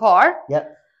exact same car.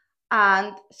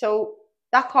 And so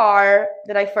that car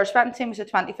that I first went and seen was the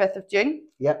 25th of June.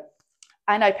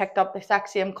 I now picked up the exact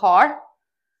same car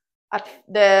at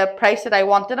the price that I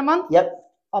wanted a month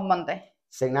on Monday.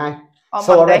 See now, on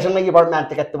So Monday. originally you weren't meant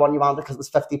to get the one you wanted because it was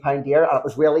 £50 dear, and it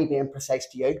was really being precise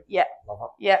to you. Yeah. Love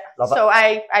it. Yeah. Love so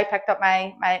I picked up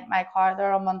my car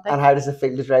there on Monday. And how does it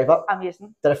feel to drive it?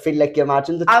 Amazing. Did it feel like you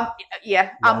imagined it?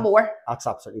 Yeah, and more. That's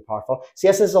absolutely powerful. See,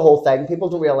 this is the whole thing. People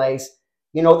don't realise,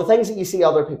 you know, the things that you see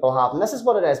other people have, and this is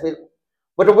what it is. We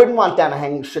wouldn't want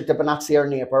anything should they not see our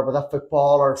neighbour with a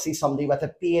football or see somebody with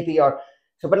a baby, or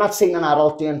so we're not seeing an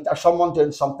adult doing or someone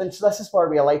doing something. So this is where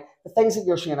really the things that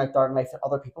you're seeing out there in life that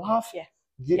other people have. Yeah.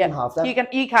 You can have that. You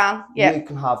can. Yeah. You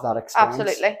can have that experience.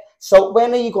 Absolutely. So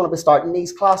when are you going to be starting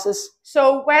these classes?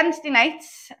 So Wednesday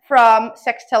nights from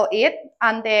 6 till 8,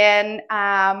 and then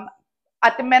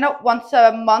at the minute once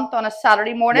a month on a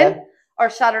Saturday morning or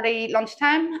Saturday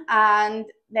lunchtime, and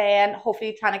then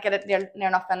hopefully trying to get it near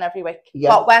enough in every week. Yeah.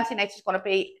 But Wednesday nights is going to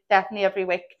be definitely every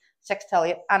week 6 till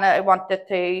 8, and I want it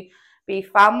to be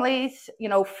families, you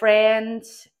know,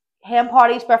 friends, hen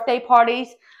parties, birthday parties.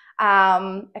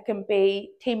 It can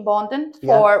be team bonding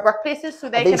for workplaces, so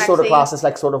they can these sort of classes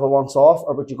like sort of a once off,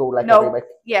 or would you go like every week?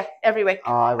 Yeah, every week.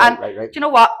 Right. Do you know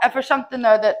what? If there's something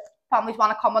there that families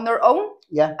want to come on their own,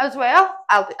 as well,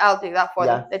 I'll do that for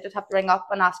them. They just have to ring up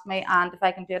and ask me, and if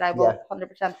I can do it, I will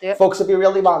 100% do it. Folks, if you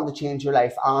really want to change your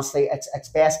life, honestly, it's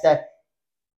best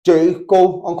to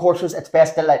go on courses. It's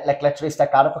best to like literally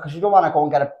stick at it, because you don't want to go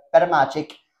and get a bit of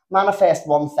magic, manifest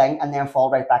one thing, and then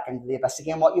fall right back into the abyss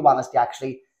again. What you want is to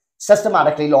actually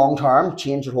systematically, long term,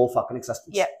 change your whole fucking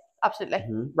existence. Yeah, absolutely.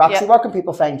 Roxy, where can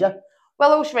people find you?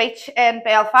 Willows Reach in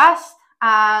Belfast,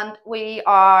 and we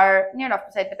are near enough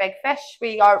beside the Big Fish.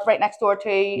 We are right next door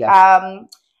to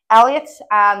Elliott's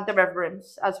and the River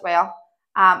Rooms as well.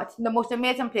 It's the most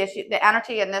amazing place. The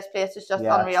energy in this place is just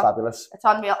unreal. It's fabulous. It's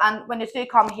unreal. And when you do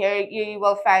come here, you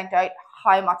will find out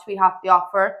how much we have to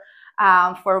offer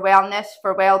for wellness,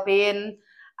 for well-being,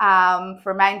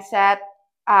 for mindset.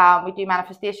 We do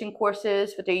manifestation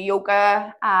courses, we do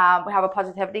yoga, we have a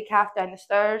positivity cafe down the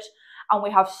stairs, and we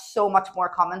have so much more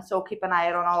coming, so keep an eye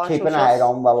out on all our socials. Keep an eye out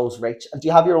on Willows Reach. And do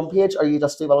you have your own page, or you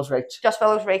just do Willows Reach? Just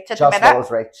Willows Reach at the minute. Just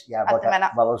Willows Reach, at the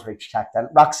minute. Willows Reach checked in.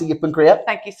 Roxy, you've been great.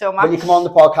 Thank you so much. Will you come on the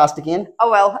podcast again? I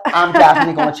will. I'm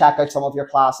definitely going to check out some of your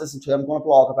classes, and too, I'm going to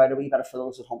blog about it a wee bit for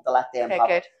those at home to let them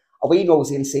have a wee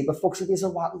nosy and see. But folks, if these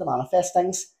are wanting to manifest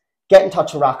things, get in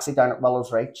touch with Roxy down at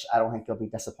Willows Reach. I don't think you'll be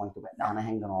disappointed with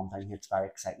anything going on down here. It's very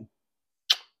exciting.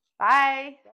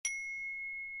 Bye.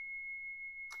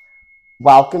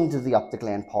 Welcome to the Up the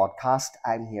Glen podcast.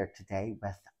 I'm here today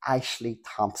with Aishley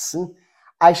Thompson.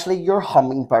 Aishley, you're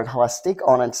Hummingbird Holistic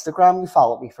on Instagram. You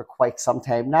followed me for quite some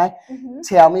time now.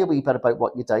 Tell me a wee bit about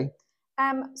what you do.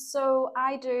 So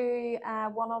I do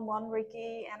one-on-one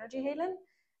Reiki energy healing.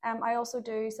 I also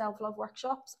do self-love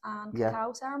workshops and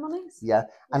cacao ceremonies. Yeah.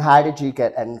 And how did you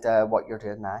get into what you're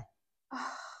doing now?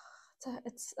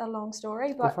 It's a long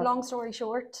story, but long story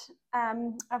short,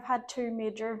 I've had two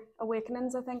major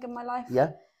awakenings, I think, in my life.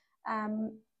 Yeah.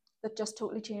 That just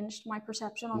totally changed my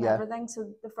perception on everything. So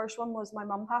the first one was my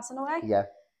mum passing away. Yeah.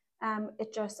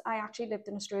 I actually lived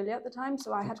in Australia at the time,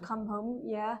 so I had come home.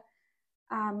 Yeah.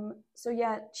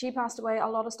 She passed away, a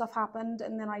lot of stuff happened,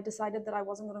 and then I decided that I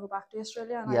wasn't going to go back to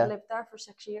Australia, and I lived there for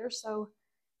 6 years. So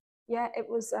it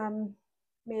was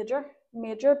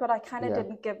major, but I kind of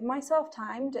didn't give myself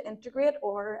time to integrate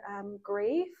or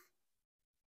grieve.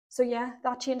 So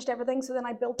that changed everything. So then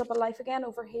I built up a life again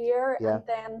over here, and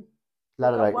then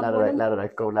let it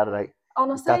out.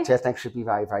 Honestly, that I think should be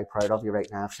very, very proud of you right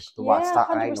now. Watch that,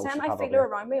 100%. I feel her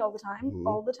around me all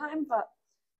the time, but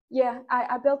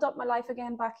I built up my life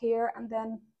again back here, and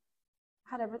then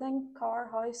had everything: car,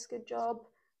 house, good job,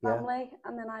 family.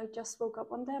 And then I just woke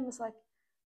up one day and was like,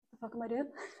 what the fuck am I doing?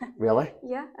 Really?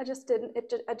 I just didn't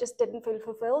feel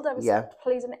fulfilled. I was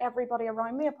pleasing everybody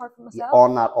around me apart from myself.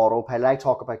 On that autopilot. I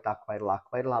talk about that quite a lot.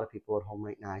 Quite a lot of people at home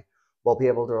right now will be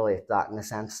able to relate to that, in the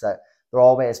sense that they're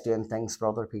always doing things for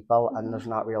other people, and there's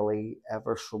not really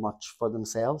ever so much for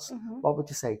themselves. What would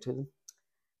you say to them?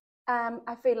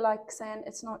 I feel like saying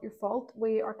it's not your fault.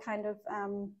 We are kind of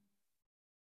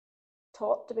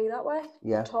taught to be that way.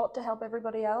 We're taught to help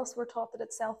everybody else. We're taught that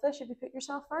it's selfish if you put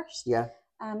yourself first.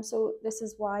 So this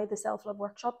is why the self-love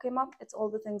workshop came up. It's all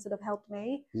the things that have helped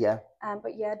me.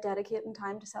 But dedicating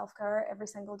time to self-care every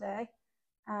single day.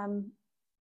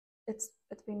 It's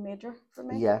been major for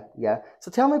me.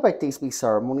 So tell me about these wee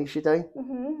ceremonies you do.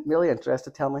 Really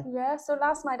interested. Tell me. So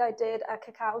last night I did a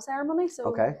cacao ceremony.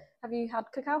 So have you had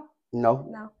cacao?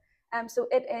 No. So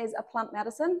it is a plant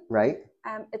medicine. Right.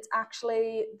 It's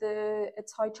actually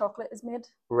it's how chocolate is made.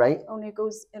 Right. Only it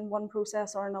goes in one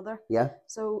process or another.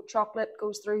 So chocolate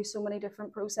goes through so many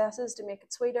different processes to make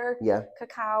it sweeter.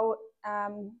 Cacao,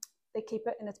 they keep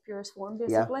it in its purest form,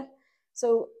 basically.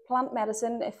 So plant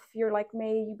medicine, if you're like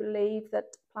me, you believe that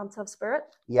plants have spirit.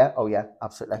 Yeah, oh yeah,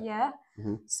 absolutely. Yeah.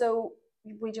 So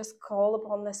we just call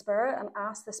upon the spirit and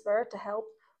ask the spirit to help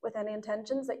with any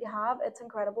intentions that you have. It's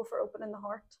incredible for opening the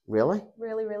heart. Really?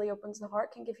 Really, really opens the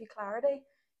heart, can give you clarity.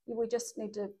 We just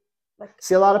need to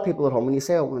see, a lot of people at home, when you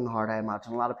say opening the heart, I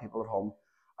imagine a lot of people at home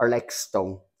are like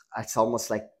stone. It's almost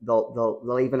like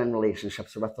they'll even in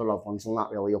relationships or with their loved ones, they'll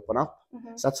not really open up.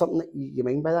 Is that something that you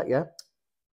mean by that? Yeah.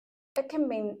 It can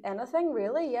mean anything,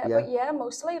 really. Yeah. But yeah,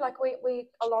 mostly like we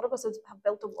a lot of us have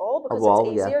built a wall because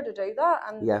it's easier to do that.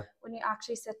 And when you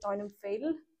actually sit down and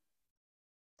feel,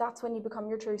 that's when you become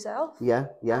your true self. Yeah.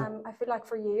 I feel like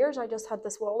for years I just had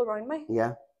this wall around me.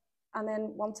 Yeah. And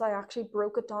then once I actually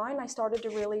broke it down, I started to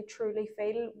really truly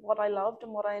feel what I loved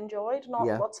and what I enjoyed, not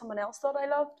what someone else thought I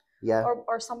loved. Yeah.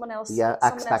 Or someone else. Yeah,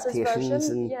 expectations.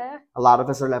 And a lot of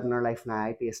us are living our life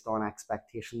now based on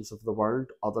expectations of the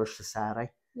world, other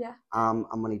society. Yeah. And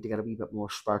we need to get a wee bit more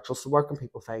spiritual. So where can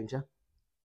people find you?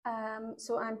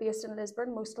 So I'm based in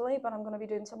Lisburn mostly, but I'm going to be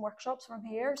doing some workshops from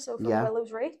here. So from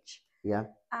Willows Reach. Yeah.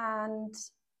 And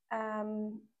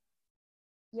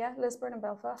Lisburn and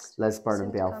Belfast. Lisburn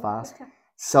and Belfast.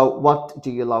 So what do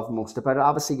you love most about it?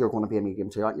 Obviously you're going to be a medium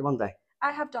too, aren't you, one day?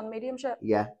 I have done mediumship.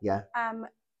 Yeah.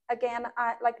 Again,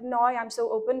 now I'm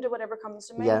so open to whatever comes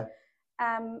to me. Yeah.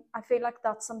 I feel like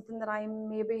that's something that I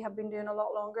maybe have been doing a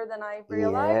lot longer than I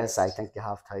realized. Yes, I think you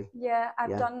have to. Yeah,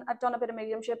 I've done a bit of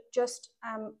mediumship. Just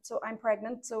so I'm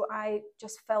pregnant, so I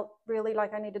just felt really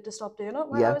like I needed to stop doing it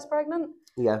when I was pregnant.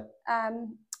 Yeah.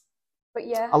 But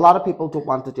yeah, a lot of people don't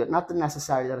want to do it. Not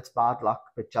necessarily that it's bad luck,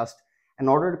 but just in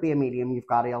order to be a medium, you've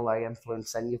got to allow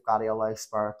influence in, you've got to allow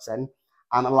spirits in.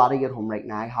 And a lot of you at home right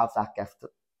now have that gift,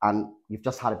 and you've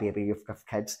just had a baby, you've got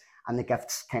kids, and the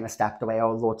gift's kind of stepped away,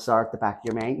 although it's there at the back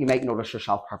of your mind. You might notice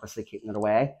yourself purposely keeping it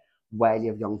away while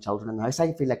you have young children in the house.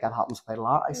 I feel like that happens quite a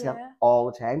lot. I see it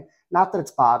all the time. Not that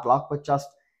it's bad luck, but just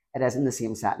it isn't the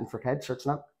same setting for kids, so it's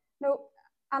not. No.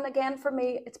 And again, for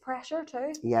me, it's pressure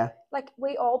too. Yeah. Like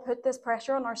we all put this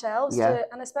pressure on ourselves,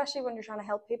 and especially when you're trying to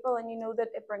help people and you know that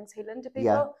it brings healing to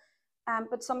people.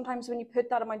 But sometimes when you put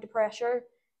that amount of pressure,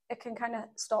 it can kind of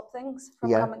stop things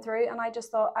from coming through. And I just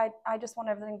thought, I just want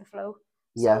everything to flow.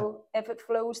 So if it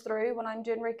flows through when I'm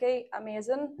doing Reiki,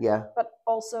 amazing. Yeah. But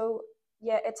also,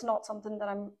 it's not something that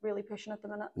I'm really pushing at the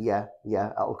minute. Yeah.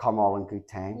 It'll come all in good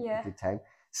time. Yeah. Good time.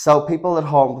 So people at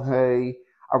home who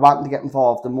are wanting to get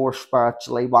involved and more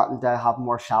spiritually, wanting to have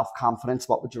more self-confidence,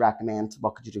 what would you recommend?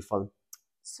 What could you do for them?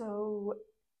 So,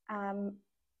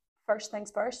 first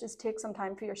things first is take some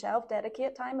time for yourself,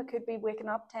 dedicate time. It could be waking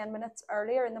up 10 minutes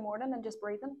earlier in the morning and just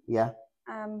breathing. Yeah.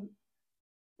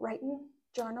 Writing,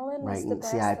 journaling is Writing. the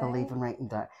best See, I believe in writing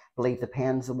down. Believe the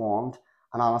pen's a wand,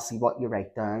 and honestly, what you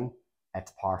write down,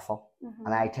 it's powerful.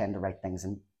 And I tend to write things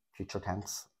in future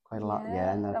tense. Quite a lot,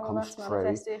 and then it comes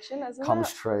through.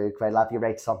 Comes true quite a lot. If you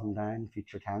write something down,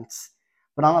 future tense.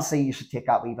 But honestly, you should take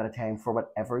that wee bit of time for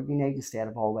whatever you need instead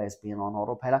of always being on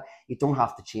autopilot. You don't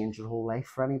have to change your whole life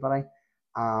for anybody.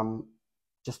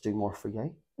 Just do more for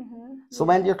you. So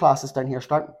when do your classes down here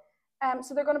start?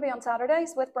 So they're going to be on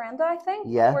Saturdays with Brenda, I think.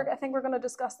 Yeah. I think we're going to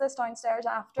discuss this downstairs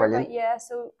after. Brilliant. But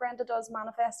so Brenda does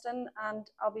manifesting and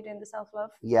I'll be doing the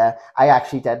self-love. Yeah, I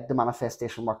actually did the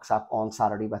manifestation workshop on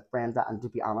Saturday with Brenda, and to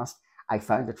be honest, I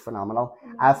found it phenomenal.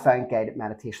 I've found guided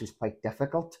meditations quite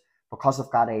difficult because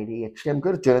I've got ADHD. I'm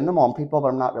good at doing them on people, but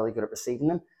I'm not really good at receiving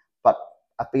them. But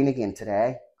I've been again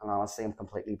today, and honestly, I'm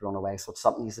completely blown away. So it's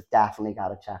something you've definitely got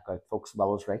to check out, folks.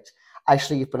 Willows Reach.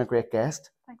 Ashley, you've been a great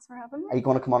guest. Thanks for having me. Are you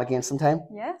going to come on again sometime?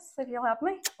 Yes, if you'll have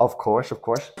me. Of course, of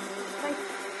course. Thanks.